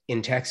brick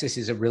in Texas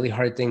is a really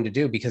hard thing to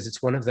do because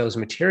it's one of those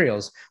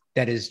materials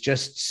that is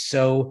just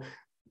so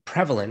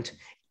prevalent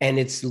and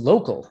it's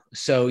local.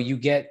 So you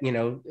get,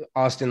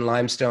 Austin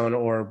limestone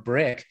or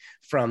brick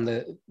from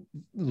the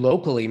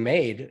locally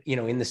made,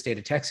 in the state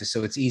of Texas.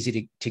 So it's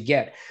easy to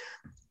get.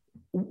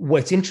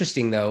 What's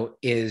interesting though,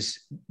 is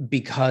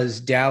because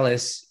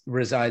Dallas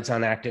resides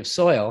on active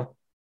soil,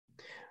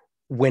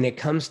 when it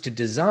comes to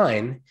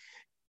design,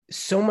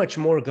 so much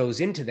more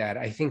goes into that.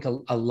 I think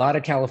a lot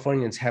of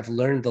Californians have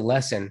learned the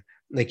lesson.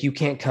 Like, you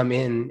can't come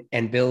in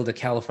and build a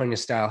California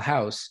style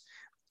house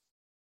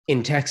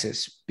in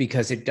Texas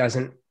because it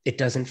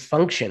doesn't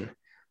function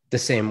the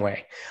same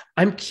way.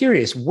 I'm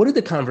curious, what do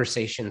the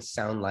conversations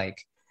sound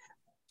like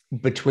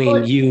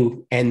between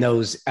you and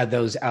those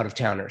out of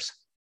towners?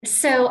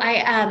 So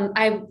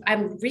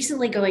I'm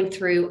recently going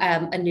through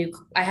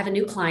I have a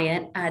new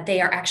client.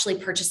 They are actually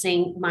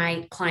purchasing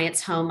my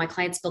client's home. My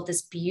client's built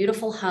this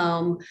beautiful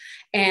home,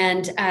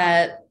 and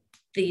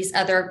these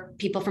other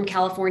people from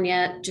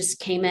California just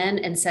came in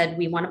and said,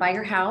 we want to buy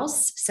your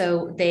house.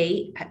 So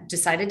they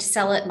decided to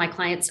sell it. My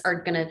clients are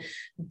going to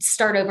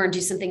start over and do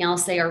something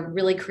else. They are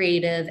really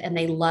creative and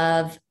they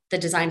love the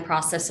design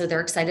process. So they're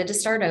excited to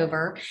start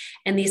over.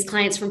 And these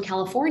clients from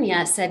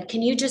California said,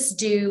 can you just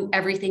do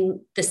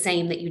everything the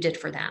same that you did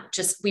for them?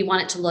 We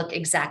want it to look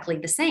exactly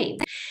the same.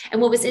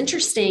 And what was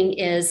interesting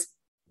is,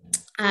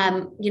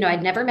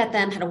 I'd never met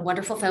them, had a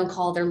wonderful phone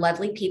call. They're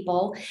lovely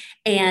people.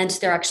 And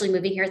they're actually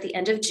moving here at the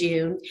end of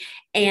June.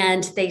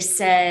 And they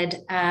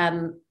said,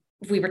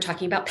 we were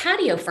talking about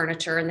patio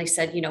furniture, and they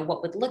said,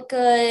 what would look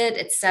good,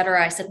 et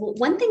cetera. I said, well,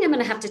 one thing I'm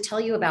going to have to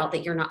tell you about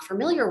that you're not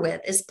familiar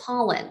with is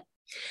pollen.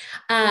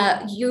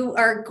 You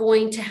are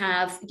going to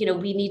have,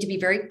 we need to be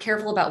very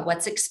careful about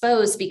what's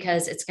exposed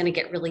because it's going to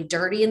get really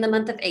dirty in the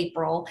month of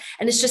April.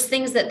 And it's just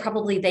things that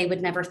probably they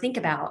would never think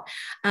about.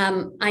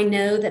 I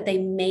know that they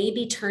may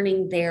be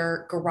turning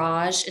their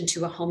garage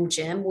into a home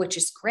gym, which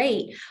is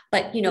great.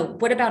 But,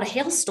 what about a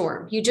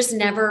hailstorm? You just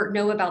never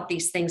know about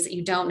these things that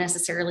you don't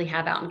necessarily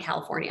have out in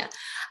California.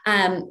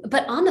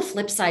 But on the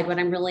flip side, what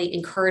I'm really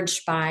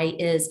encouraged by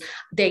is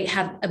they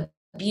have a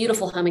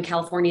beautiful home in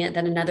California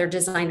that another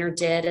designer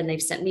did, and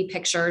they've sent me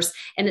pictures,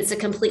 and it's a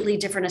completely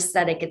different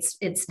aesthetic.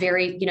 It's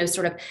very,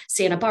 sort of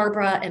Santa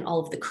Barbara and all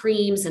of the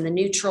creams and the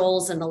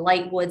neutrals and the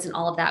light woods and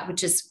all of that,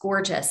 which is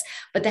gorgeous.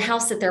 But the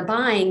house that they're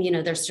buying,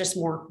 there's just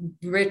more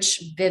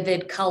rich,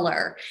 vivid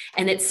color.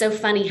 And it's so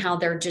funny how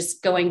they're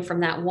just going from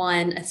that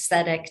one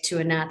aesthetic to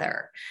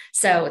another.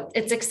 So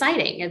it's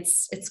exciting.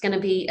 It's going to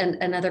be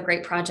another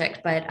great project,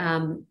 but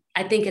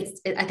I think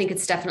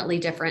it's definitely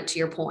different, to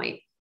your point.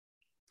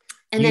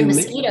 And then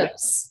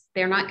mosquitoes,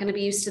 they're not going to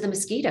be used to the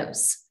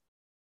mosquitoes.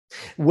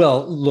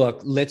 Well, look,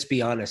 let's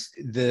be honest.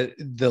 The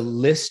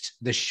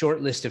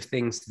short list of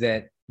things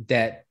that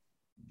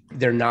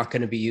they're not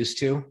going to be used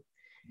to.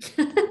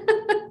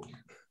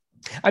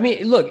 I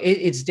mean, look,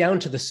 it's down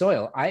to the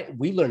soil.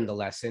 We learned the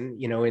lesson,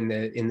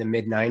 in the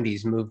mid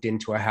 90s, moved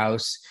into a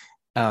house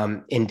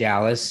in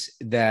Dallas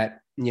that,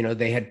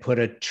 they had put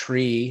a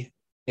tree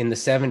in the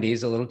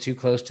 70s, a little too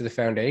close to the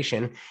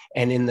foundation.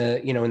 And in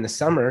the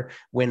summer,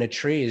 when a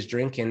tree is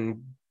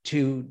drinking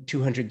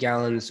 200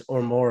 gallons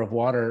or more of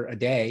water a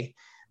day,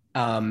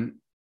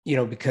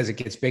 because it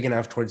gets big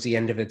enough towards the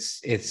end of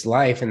its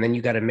life. And then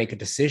you got to make a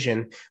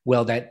decision.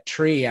 Well, that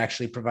tree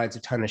actually provides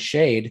a ton of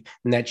shade,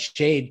 and that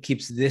shade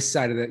keeps this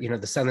side of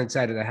the southern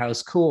side of the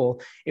house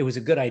cool. It was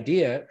a good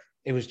idea.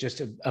 It was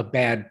just a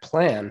bad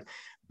plan.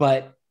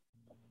 But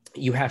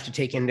you have to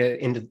take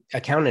into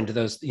account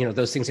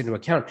those things into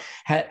account.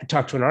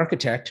 Talked to an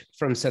architect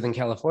from Southern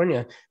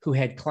California who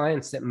had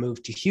clients that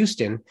moved to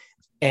Houston,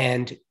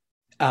 and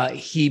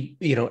he,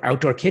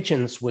 outdoor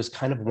kitchens was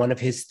kind of one of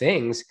his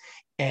things,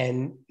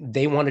 and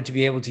they wanted to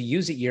be able to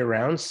use it year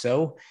round.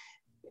 So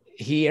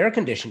he air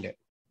conditioned it.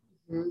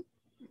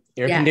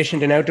 Mm-hmm.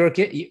 Conditioned an outdoor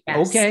kitchen.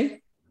 Yes. Okay.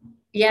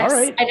 Yes, all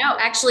right. I know.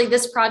 Actually,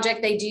 this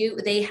project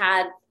they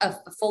had a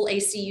full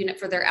AC unit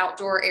for their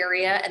outdoor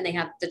area, and they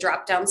have the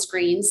drop down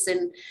screens,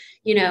 and,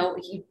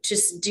 you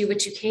just do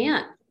what you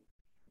can.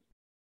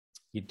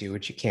 You do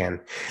what you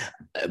can.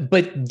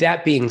 But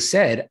that being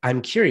said,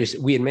 I'm curious,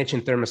 we had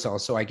mentioned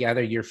ThermaSol, so I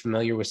gather you're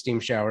familiar with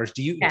steam showers.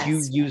 Do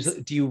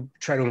you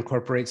try to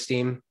incorporate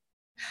steam?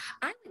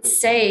 I would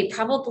say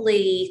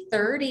probably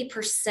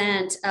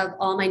 30% of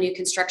all my new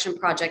construction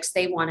projects,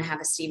 they want to have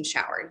a steam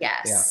shower.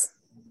 Yes. Yeah.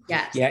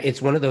 Yes. Yeah,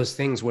 it's one of those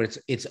things where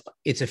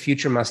it's a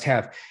future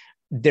must-have.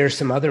 There's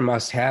some other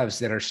must-haves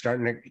that are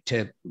starting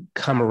to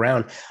come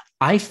around.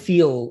 I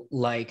feel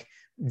like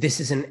this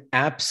is an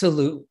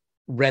absolute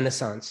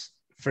renaissance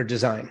for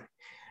design.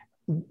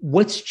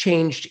 What's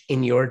changed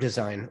in your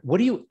design? What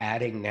are you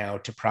adding now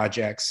to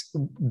projects,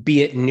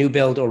 be it new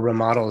build or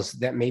remodels,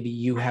 that maybe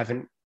you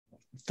haven't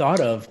thought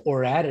of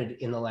or added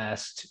in the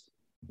last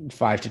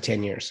 5 to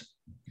 10 years?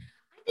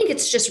 I think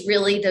it's just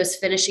really those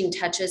finishing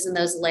touches and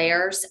those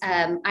layers.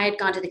 I had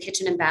gone to the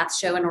kitchen and bath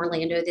show in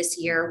Orlando this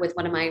year with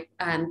one of my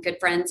good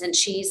friends, and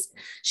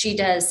she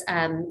does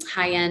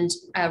high end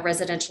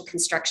residential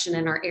construction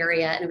in our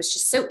area, and it was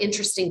just so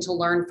interesting to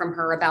learn from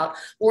her about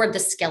more of the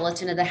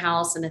skeleton of the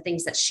house and the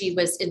things that she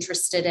was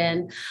interested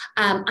in.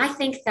 I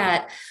think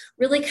that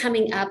really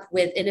coming up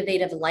with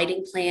innovative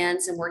lighting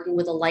plans and working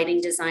with a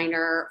lighting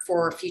designer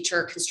for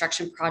future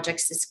construction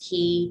projects is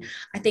key.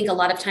 I think a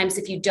lot of times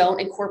if you don't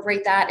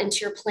incorporate that into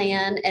your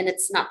plan, and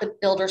it's not the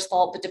builder's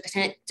fault, but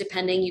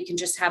depending, you can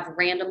just have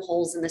random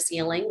holes in the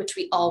ceiling, which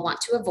we all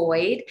want to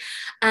avoid.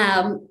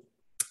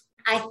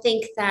 I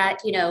think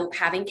that,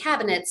 having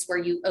cabinets where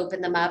you open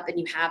them up and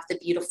you have the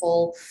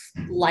beautiful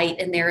light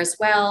in there as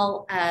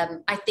well.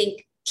 I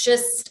think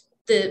just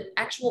the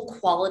actual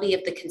quality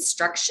of the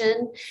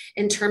construction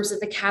in terms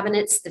of the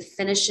cabinets, the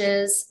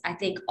finishes, I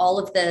think all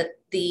of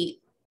the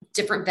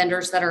different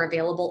vendors that are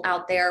available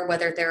out there,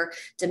 whether they're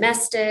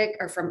domestic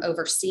or from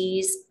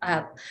overseas.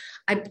 I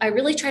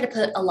really try to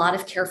put a lot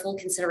of careful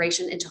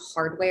consideration into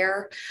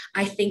hardware.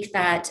 I think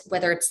that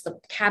whether it's the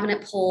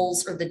cabinet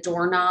pulls or the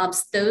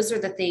doorknobs, those are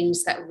the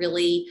things that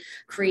really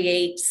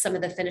create some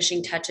of the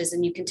finishing touches,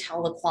 and you can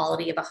tell the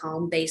quality of a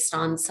home based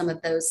on some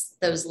of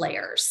those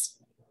layers.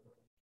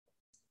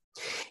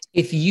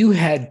 If you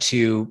had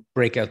to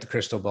break out the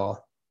crystal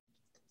ball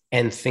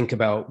and think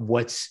about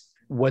what's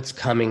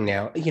coming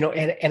now,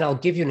 and I'll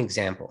give you an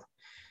example.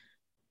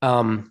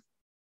 The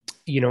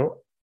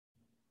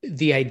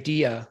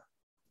idea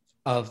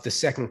of the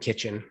second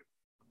kitchen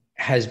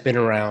has been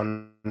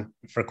around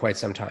for quite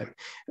some time,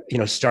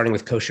 starting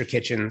with kosher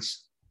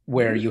kitchens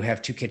where you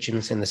have two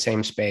kitchens in the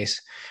same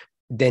space.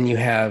 Then you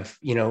have,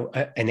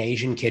 an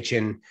Asian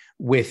kitchen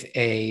with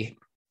a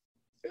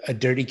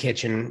dirty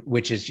kitchen,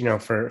 which is,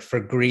 for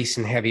grease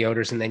and heavy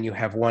odors. And then you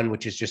have one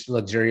which is just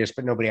luxurious,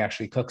 but nobody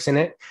actually cooks in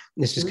it.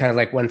 This is kind of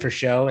like one for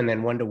show and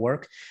then one to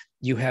work.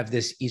 You have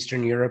this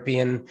Eastern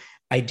European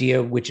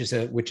idea, which is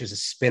a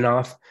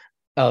spin-off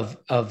of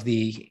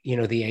the,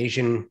 the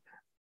Asian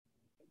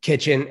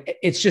kitchen.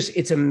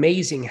 It's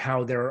amazing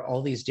how there are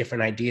all these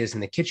different ideas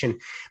in the kitchen.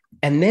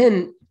 And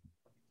then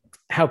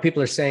how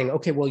people are saying,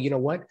 okay, well, you know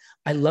what?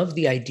 I love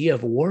the idea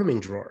of a warming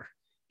drawer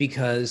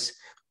because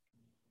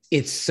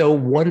it's so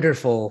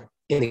wonderful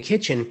in the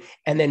kitchen,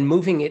 and then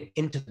moving it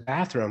into the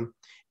bathroom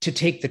to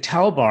take the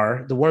towel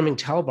bar, the warming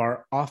towel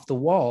bar off the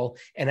wall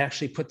and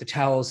actually put the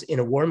towels in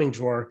a warming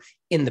drawer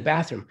in the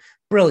bathroom.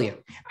 Brilliant.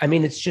 I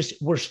mean, it's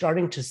just, we're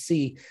starting to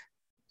see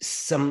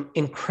some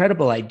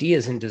incredible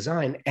ideas in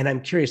design. And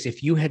I'm curious,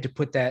 if you had to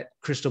put that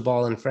crystal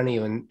ball in front of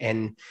you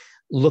and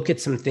look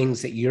at some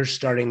things that you're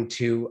starting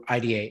to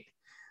ideate,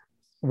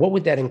 what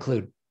would that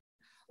include?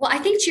 Well, I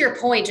think to your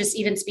point, just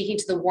even speaking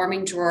to the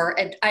warming drawer,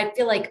 I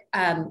feel like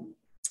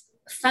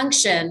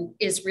function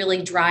is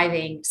really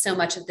driving so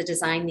much of the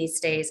design these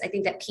days. I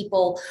think that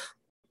people,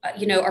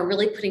 are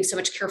really putting so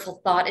much careful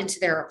thought into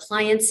their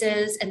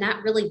appliances, and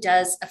that really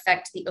does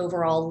affect the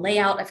overall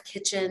layout of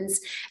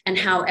kitchens and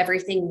how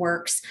everything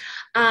works.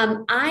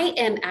 I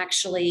am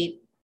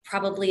actually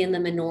probably in the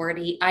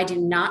minority. I do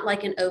not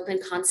like an open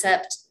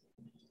concept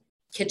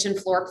kitchen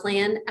floor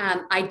plan.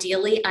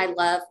 Ideally, I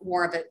love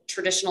more of a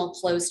traditional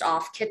closed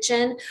off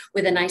kitchen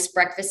with a nice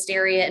breakfast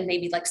area and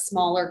maybe like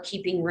smaller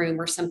keeping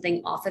room or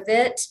something off of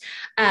it,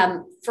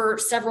 for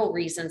several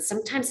reasons.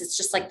 Sometimes it's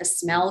just like the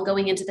smell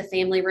going into the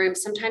family room.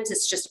 Sometimes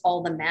it's just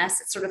all the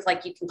mess. It's sort of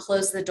like you can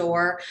close the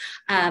door.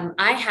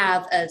 I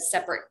have a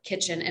separate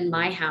kitchen in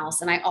my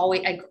house, and I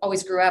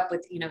always grew up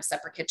with,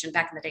 separate kitchen.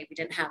 Back in the day, we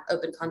didn't have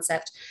open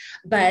concept,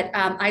 but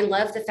I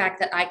love the fact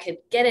that I could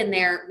get in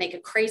there, make a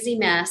crazy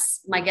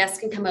mess. My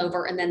guests can come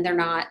over, and then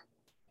I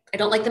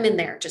don't like them in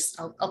there. Just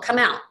I'll come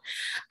out.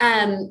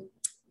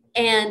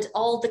 And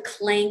all the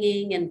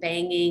clanging and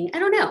banging, I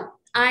don't know.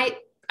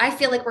 I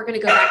feel like we're going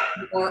to go back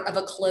to more of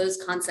a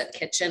closed concept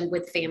kitchen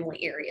with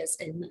family areas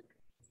in.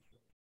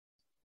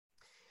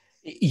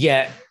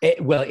 Yeah.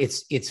 Well,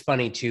 it's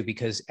funny too,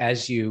 because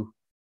as you're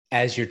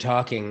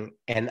talking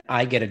and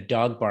I get a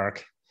dog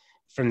bark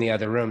from the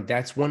other room,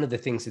 that's one of the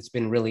things that's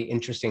been really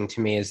interesting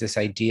to me, is this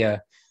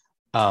idea,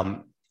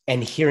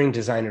 and hearing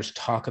designers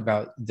talk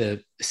about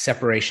the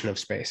separation of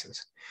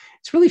spaces.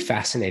 It's really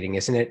fascinating,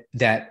 isn't it?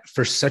 That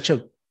for such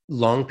a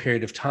long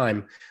period of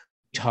time,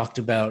 we talked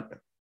about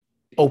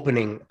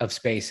opening of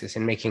spaces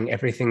and making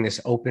everything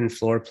this open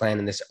floor plan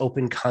and this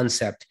open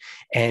concept.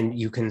 And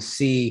you can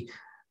see,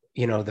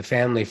 the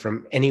family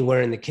from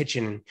anywhere in the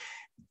kitchen.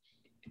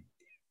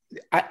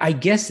 I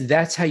guess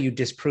that's how you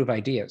disprove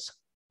ideas.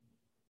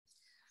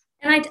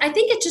 And I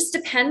think it just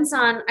depends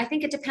on, I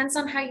think it depends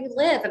on how you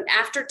live. And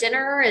after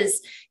dinner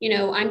is,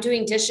 I'm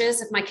doing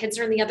dishes. If my kids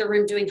are in the other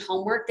room doing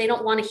homework, they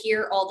don't want to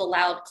hear all the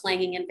loud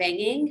clanging and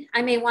banging.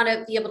 I may want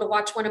to be able to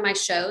watch one of my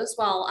shows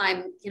while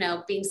I'm,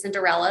 being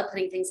Cinderella,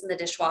 putting things in the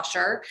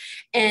dishwasher.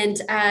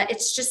 And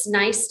it's just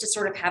nice to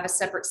sort of have a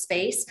separate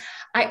space.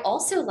 I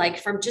also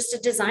like, from just a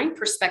design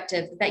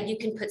perspective, that you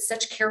can put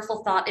such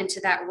careful thought into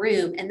that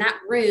room, and that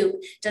room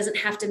doesn't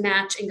have to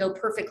match and go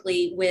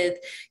perfectly with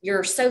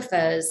your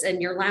sofas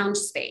and your lounge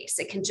space.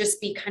 It can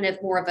just be kind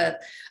of more of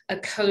a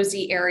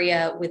cozy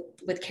area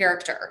with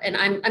character. And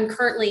I'm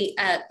currently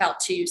about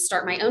to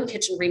start my own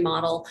kitchen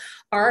remodel.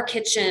 Our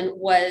kitchen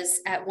was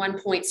at one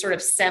point sort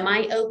of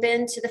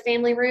semi-open to the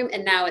family room,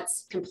 and now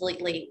it's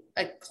completely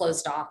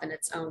closed off in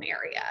its own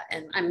area.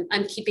 And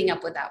I'm keeping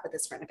up with that with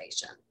this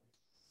renovation.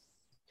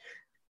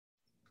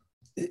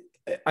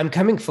 I'm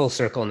coming full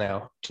circle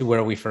now to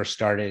where we first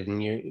started.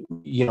 And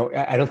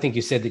I don't think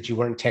you said that you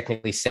weren't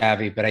technically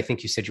savvy, but I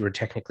think you said you were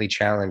technically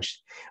challenged,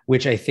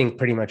 which I think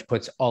pretty much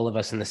puts all of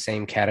us in the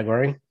same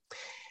category.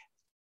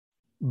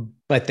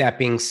 But that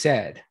being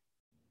said,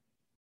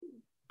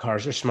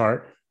 cars are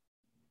smart,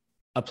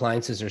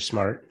 appliances are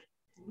smart.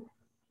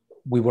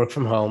 We work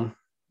from home.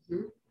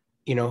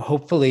 Mm-hmm.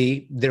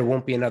 Hopefully there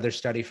won't be another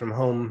study from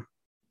home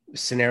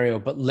scenario,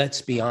 but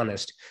let's be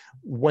honest,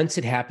 once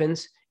it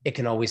happens, it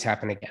can always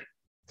happen again.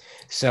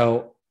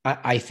 So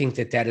I think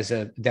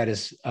that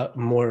is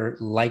more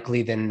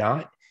likely than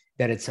not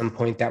that at some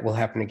point that will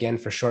happen again,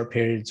 for short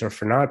periods or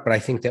for not. But I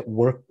think that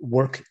work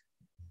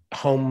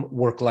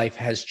life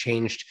has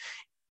changed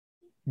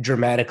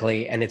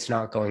dramatically, and it's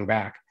not going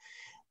back.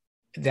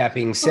 That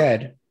being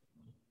said,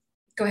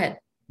 go ahead.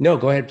 No,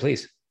 go ahead,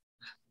 please.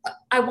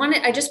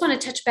 I just want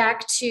to touch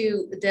back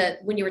to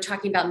when you were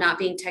talking about not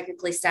being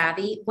technically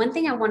savvy. One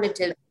thing I wanted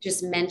to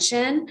just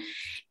mention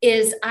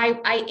is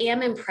I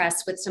am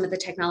impressed with some of the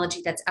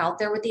technology that's out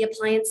there with the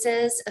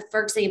appliances.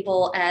 For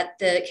example, at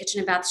the Kitchen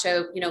and Bath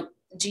Show,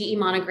 GE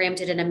Monogram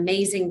did an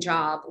amazing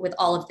job with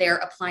all of their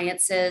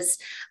appliances.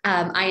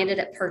 I ended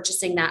up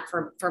purchasing that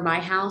for my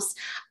house.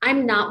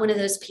 I'm not one of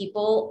those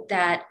people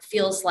that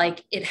feels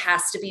like it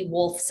has to be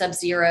Wolf,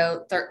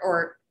 Sub-Zero,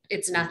 or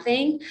it's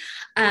nothing.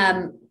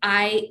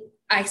 I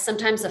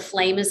sometimes, a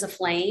flame is a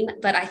flame,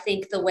 but I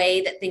think the way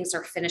that things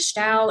are finished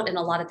out, and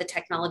a lot of the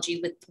technology,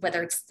 with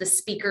whether it's the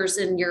speakers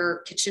in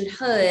your kitchen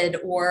hood,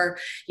 or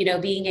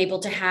being able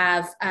to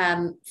have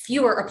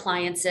fewer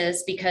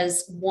appliances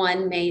because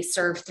one may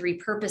serve three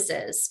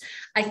purposes.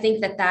 I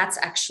think that's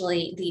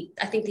actually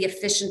I think the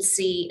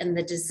efficiency and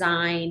the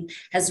design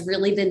has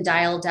really been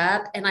dialed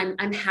up, and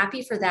I'm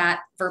happy for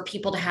that, for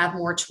people to have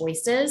more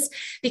choices,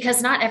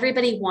 because not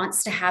everybody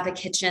wants to have a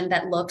kitchen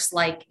that looks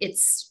like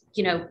it's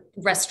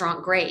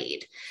restaurant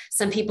grade.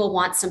 Some people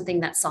want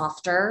something that's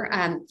softer.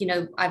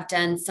 I've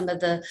done some of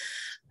the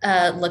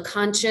La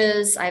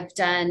Conchas. I've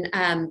done,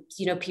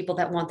 people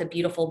that want the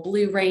beautiful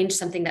blue range,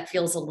 something that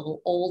feels a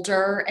little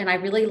older. And I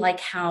really like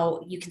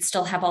how you can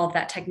still have all of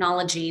that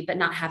technology, but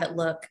not have it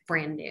look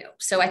brand new.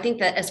 So I think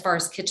that as far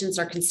as kitchens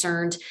are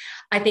concerned,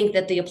 I think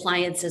that the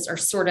appliances are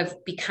sort of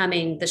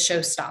becoming the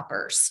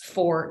showstoppers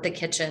for the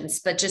kitchens,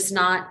 but just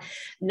not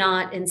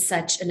in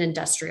such an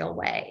industrial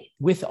way.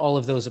 With all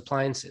of those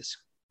appliances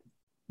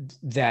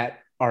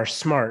that are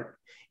smart,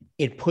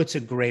 it puts a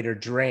greater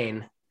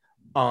drain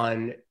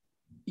on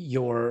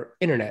your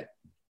internet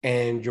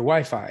and your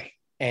Wi-Fi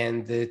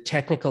and the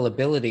technical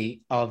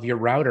ability of your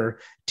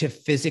router to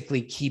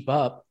physically keep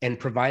up and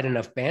provide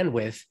enough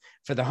bandwidth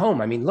for the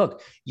home. I mean,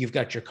 look, you've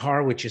got your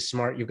car, which is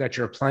smart. You've got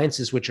your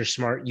appliances, which are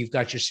smart. You've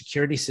got your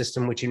security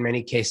system, which in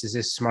many cases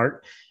is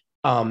smart.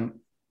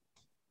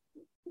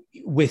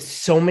 With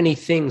so many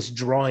things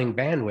drawing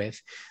bandwidth,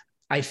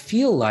 I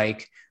feel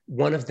like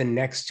one of the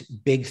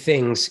next big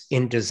things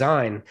in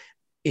design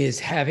is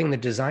having the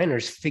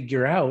designers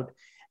figure out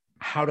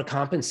how to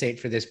compensate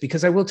for this,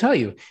 because I will tell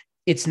you,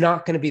 it's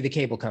not going to be the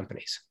cable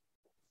companies,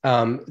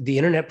 the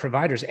internet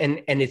providers.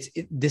 And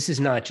this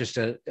is not just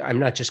I'm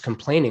not just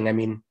complaining. I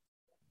mean,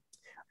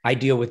 I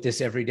deal with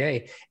this every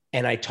day,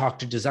 and I talk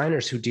to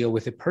designers who deal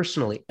with it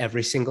personally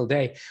every single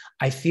day.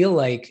 I feel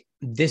like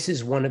this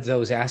is one of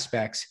those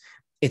aspects.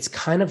 It's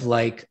kind of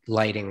like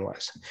lighting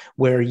was,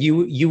 where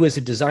you as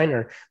a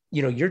designer,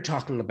 you're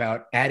talking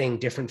about adding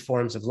different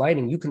forms of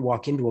lighting. You can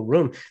walk into a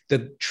room.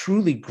 The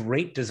truly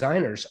great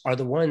designers are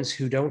the ones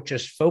who don't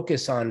just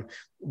focus on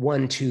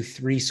 1, 2,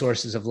 3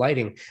 sources of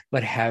lighting,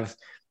 but have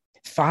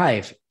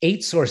 5,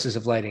 8 sources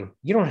of lighting.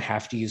 You don't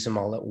have to use them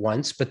all at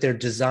once, but they're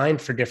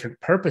designed for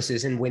different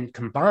purposes. And when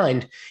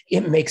combined,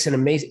 it makes an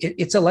amazing,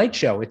 it's a light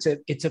show. It's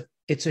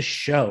a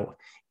show.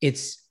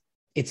 It's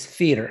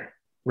theater.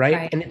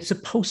 Right? And it's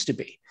supposed to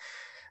be.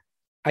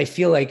 I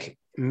feel like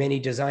many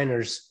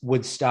designers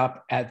would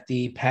stop at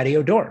the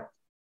patio door,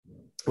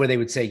 where they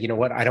would say, you know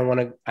what, I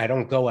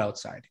don't go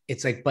outside.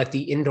 It's like, but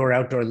the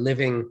indoor-outdoor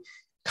living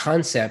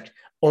concept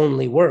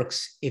only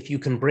works if you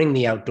can bring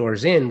the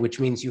outdoors in,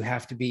 which means you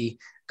have to be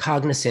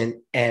cognizant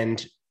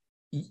and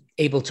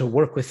able to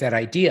work with that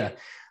idea.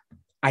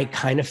 I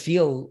kind of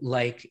feel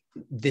like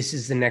this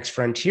is the next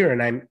frontier,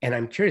 and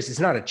I'm curious. It's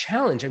not a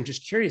challenge. I'm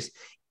just curious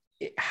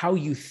how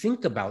you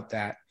think about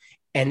that,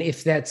 and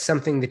if that's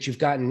something that you've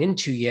gotten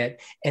into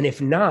yet, and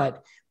if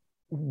not,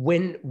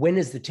 when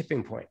is the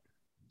tipping point?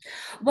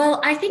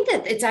 Well, I think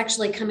that it's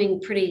actually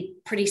coming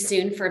pretty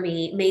soon for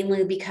me,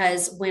 mainly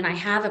because when I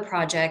have a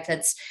project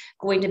that's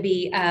going to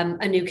be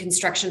a new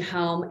construction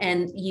home,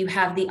 and you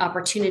have the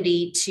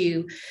opportunity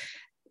to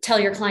tell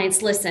your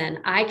clients, listen,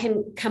 I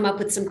can come up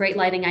with some great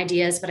lighting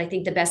ideas, but I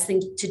think the best thing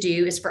to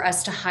do is for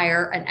us to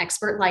hire an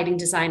expert lighting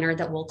designer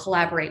that we'll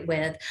collaborate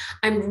with.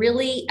 I'm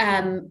really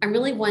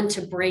one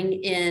to bring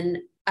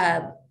in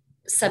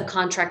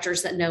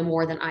subcontractors that know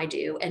more than I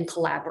do and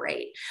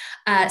collaborate.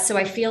 So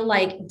I feel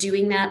like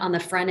doing that on the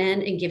front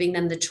end and giving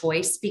them the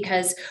choice,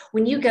 because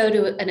when you go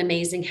to an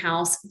amazing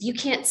house, you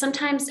can't,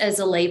 sometimes as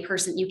a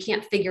layperson, you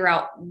can't figure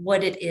out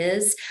what it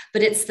is,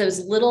 but it's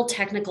those little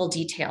technical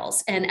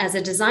details. And as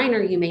a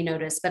designer, you may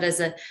notice, but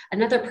as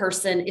another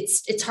person,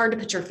 it's hard to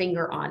put your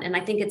finger on. And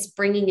I think it's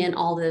bringing in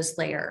all those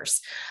layers.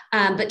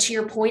 But to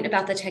your point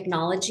about the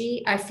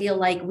technology, I feel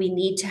like we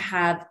need to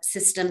have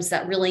systems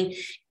that really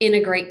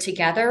integrate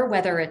together,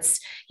 whether it's,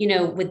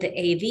 with the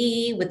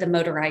AV, with the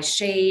motorized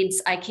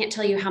shades. I can't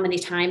tell you how many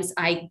times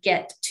I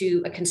get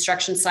to a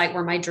construction site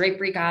where my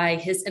drapery guy,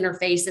 his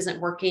interface isn't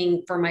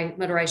working for my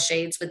motorized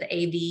shades with the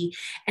AV,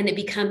 and it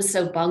becomes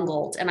so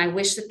bungled. And I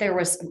wish that there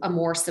was a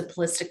more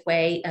simplistic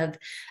way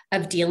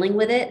of dealing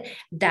with it.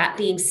 That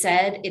being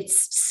said,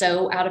 it's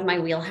so out of my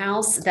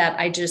wheelhouse that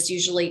I just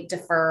usually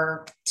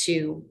defer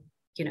to,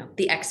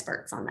 the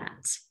experts on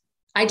that.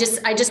 I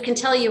just can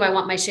tell you I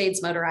want my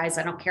shades motorized.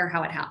 I don't care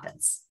how it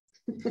happens.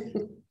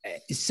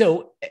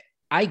 So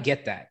I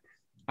get that.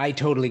 I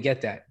totally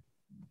get that.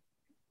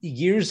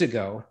 Years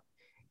ago,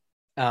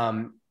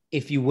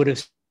 if you would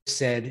have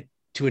said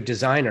to a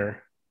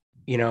designer,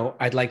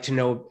 I'd like to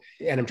know,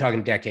 and I'm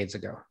talking decades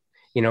ago,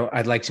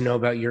 I'd like to know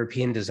about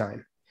European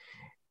design.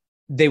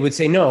 They would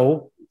say,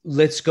 no,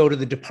 let's go to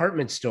the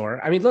department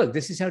store. I mean, look,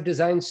 this is how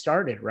design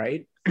started,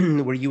 right?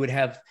 Where you'd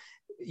have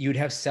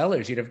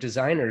sellers, you'd have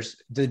designers.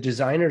 The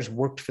designers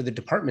worked for the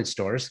department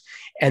stores,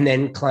 and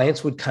then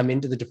clients would come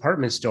into the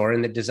department store,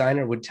 and the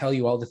designer would tell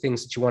you all the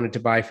things that you wanted to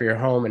buy for your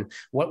home and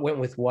what went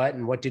with what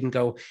and what didn't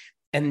go.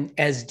 And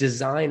as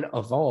design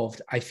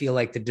evolved, I feel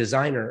like the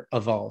designer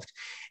evolved.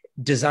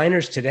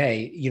 Designers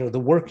today, the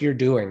work you're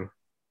doing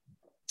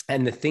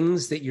and the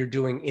things that you're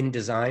doing in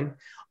design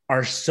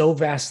are so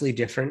vastly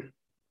different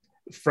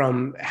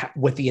from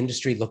what the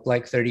industry looked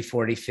like 30,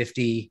 40,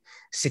 50,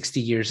 60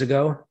 years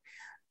ago.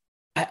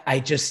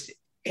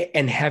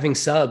 And having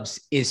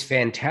subs is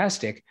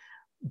fantastic.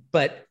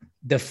 But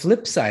the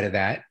flip side of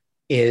that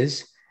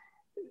is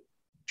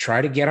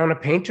try to get on a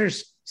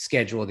painter's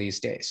schedule these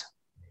days.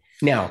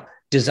 Now,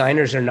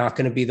 designers are not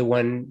going to be the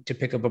one to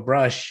pick up a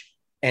brush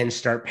and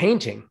start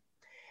painting.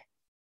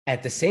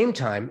 At the same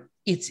time,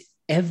 it's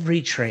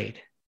every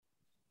trade.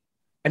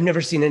 I've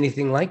never seen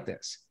anything like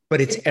this, but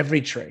it's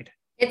every trade.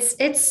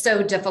 It's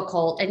so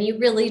difficult, and you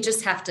really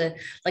just have to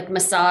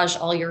massage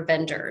all your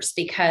vendors,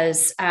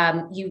 because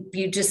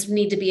you just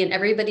need to be in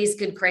everybody's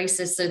good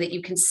graces so that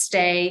you can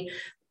stay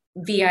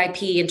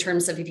VIP in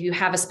terms of if you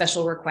have a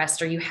special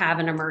request or you have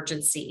an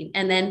emergency.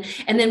 And then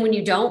when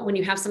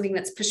you have something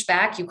that's pushed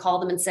back, you call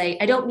them and say,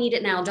 I don't need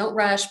it now. Don't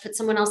rush, put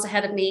someone else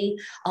ahead of me.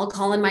 I'll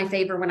call in my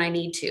favor when I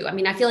need to. I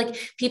mean, I feel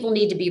like people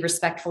need to be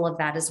respectful of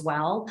that as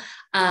well.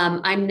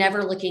 I'm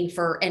never looking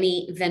for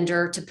any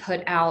vendor to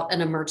put out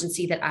an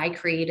emergency that I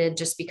created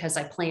just because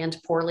I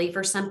planned poorly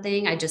for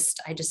something. I just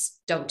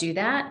don't do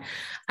that.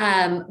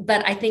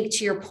 But I think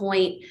to your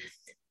point,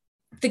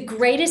 the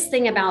greatest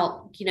thing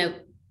about,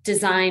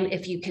 design,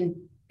 if you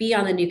can be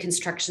on the new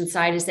construction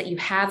side, is that you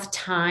have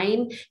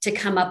time to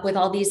come up with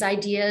all these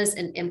ideas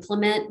and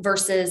implement,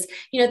 versus,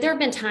 there have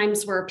been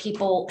times where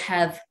people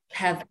have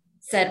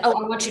said, oh,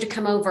 I want you to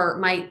come over.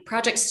 My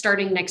project's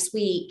starting next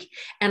week,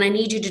 and I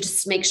need you to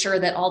just make sure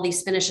that all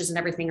these finishes and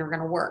everything are going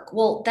to work.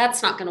 Well,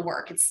 that's not going to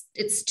work.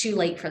 It's too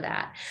late for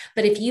that.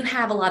 But if you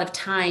have a lot of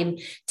time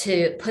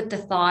to put the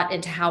thought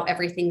into how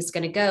everything's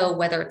going to go,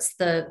 whether it's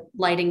the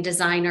lighting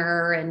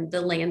designer and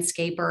the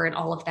landscaper and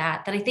all of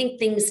that, then I think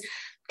things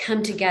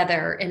come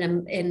together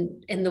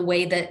in the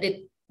way that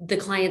the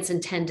clients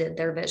intended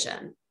their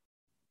vision.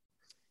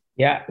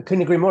 Yeah, I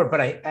couldn't agree more.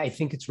 But I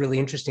think it's really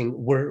interesting.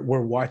 We're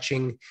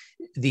watching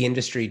the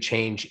industry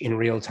change in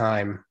real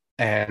time,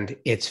 and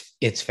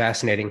it's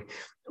fascinating.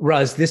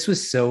 Roz, this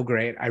was so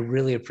great. I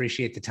really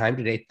appreciate the time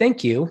today.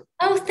 Thank you.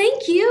 Oh,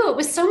 thank you. It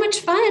was so much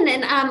fun,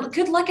 and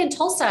good luck in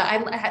Tulsa.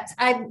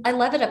 I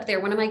love it up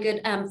there. One of my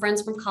good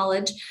friends from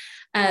college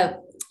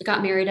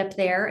got married up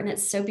there, and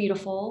it's so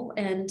beautiful.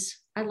 And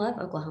I love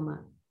Oklahoma.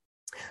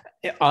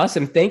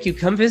 Awesome. Thank you.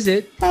 Come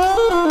visit.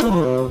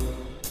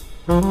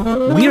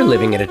 We are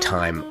living at a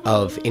time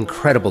of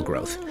incredible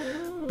growth,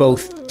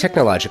 both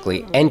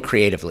technologically and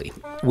creatively,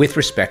 with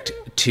respect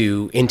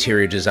to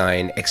interior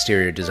design,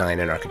 exterior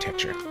design, and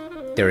architecture.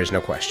 There is no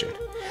question.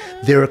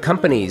 There are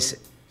companies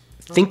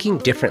thinking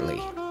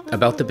differently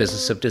about the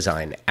business of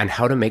design and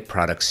how to make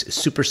products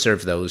super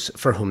serve those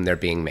for whom they're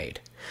being made.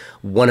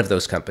 One of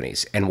those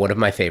companies, and one of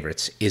my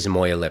favorites, is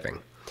Moya Living.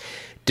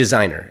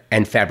 Designer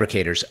and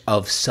fabricators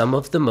of some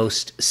of the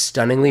most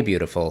stunningly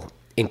beautiful,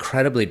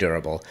 incredibly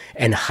durable,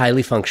 and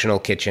highly functional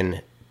kitchen,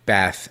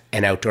 bath,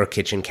 and outdoor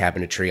kitchen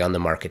cabinetry on the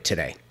market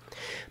today.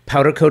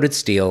 Powder-coated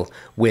steel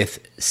with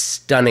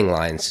stunning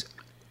lines,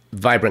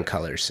 vibrant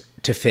colors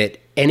to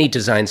fit any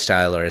design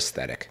style or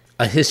aesthetic.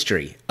 A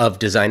history of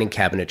designing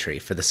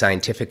cabinetry for the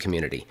scientific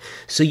community,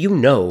 so you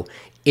know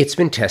it's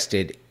been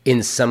tested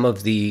in some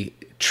of the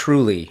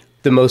truly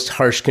the most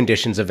harsh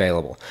conditions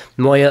available.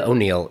 Moya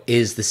O'Neill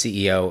is the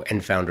CEO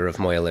and founder of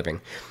Moya Living.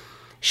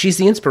 She's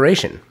the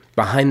inspiration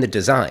behind the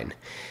design.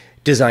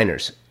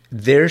 Designers,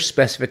 their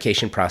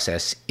specification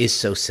process is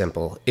so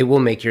simple. It will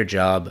make your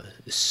job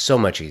so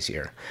much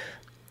easier.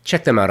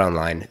 Check them out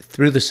online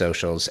through the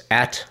socials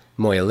at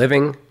Moya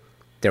Living,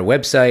 their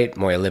website,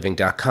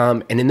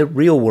 moyaliving.com, and in the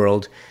real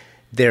world,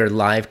 their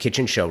live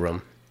kitchen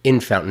showroom in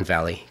Fountain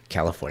Valley,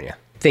 California.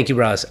 Thank you,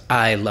 Roz.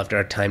 I loved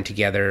our time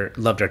together,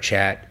 loved our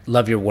chat,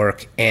 love your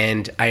work,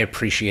 and I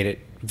appreciate it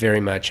very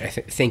much.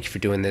 Thank you for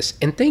doing this,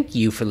 and thank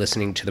you for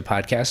listening to the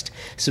podcast,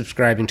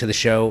 subscribing to the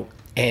show,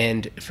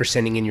 and for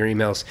sending in your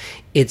emails.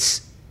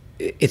 It's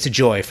a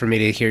joy for me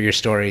to hear your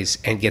stories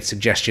and get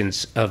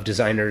suggestions of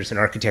designers and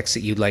architects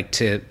that you'd like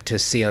to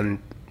see on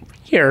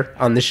here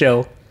on the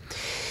show.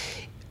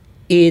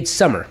 It's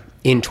summer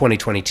in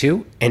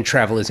 2022, and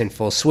travel is in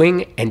full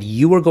swing, and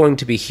you are going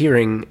to be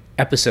hearing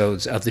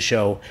episodes of the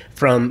show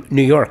from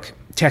New York,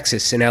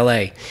 Texas, and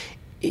LA.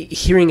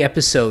 Hearing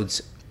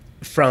episodes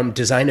from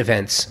design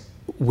events,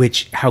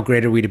 which how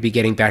great are we to be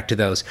getting back to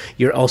those.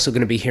 You're also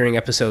going to be hearing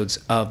episodes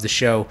of the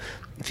show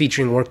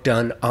featuring work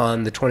done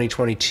on the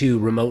 2022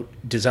 Remote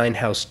Design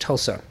House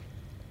Tulsa,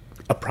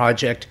 a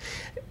project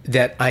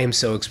that I am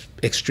so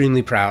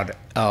extremely proud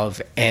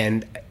of,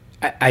 and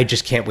I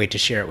just can't wait to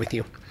share it with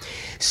you.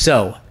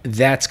 So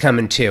that's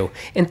coming too.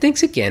 And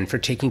thanks again for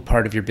taking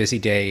part of your busy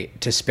day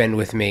to spend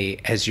with me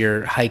as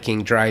you're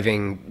hiking,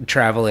 driving,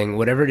 traveling,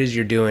 whatever it is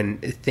you're doing.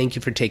 Thank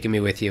you for taking me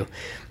with you.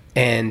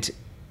 And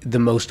the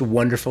most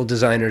wonderful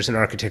designers and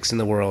architects in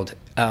the world.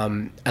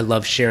 I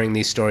love sharing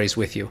these stories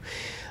with you.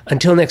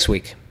 Until next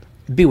week,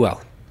 be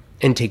well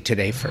and take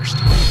today first.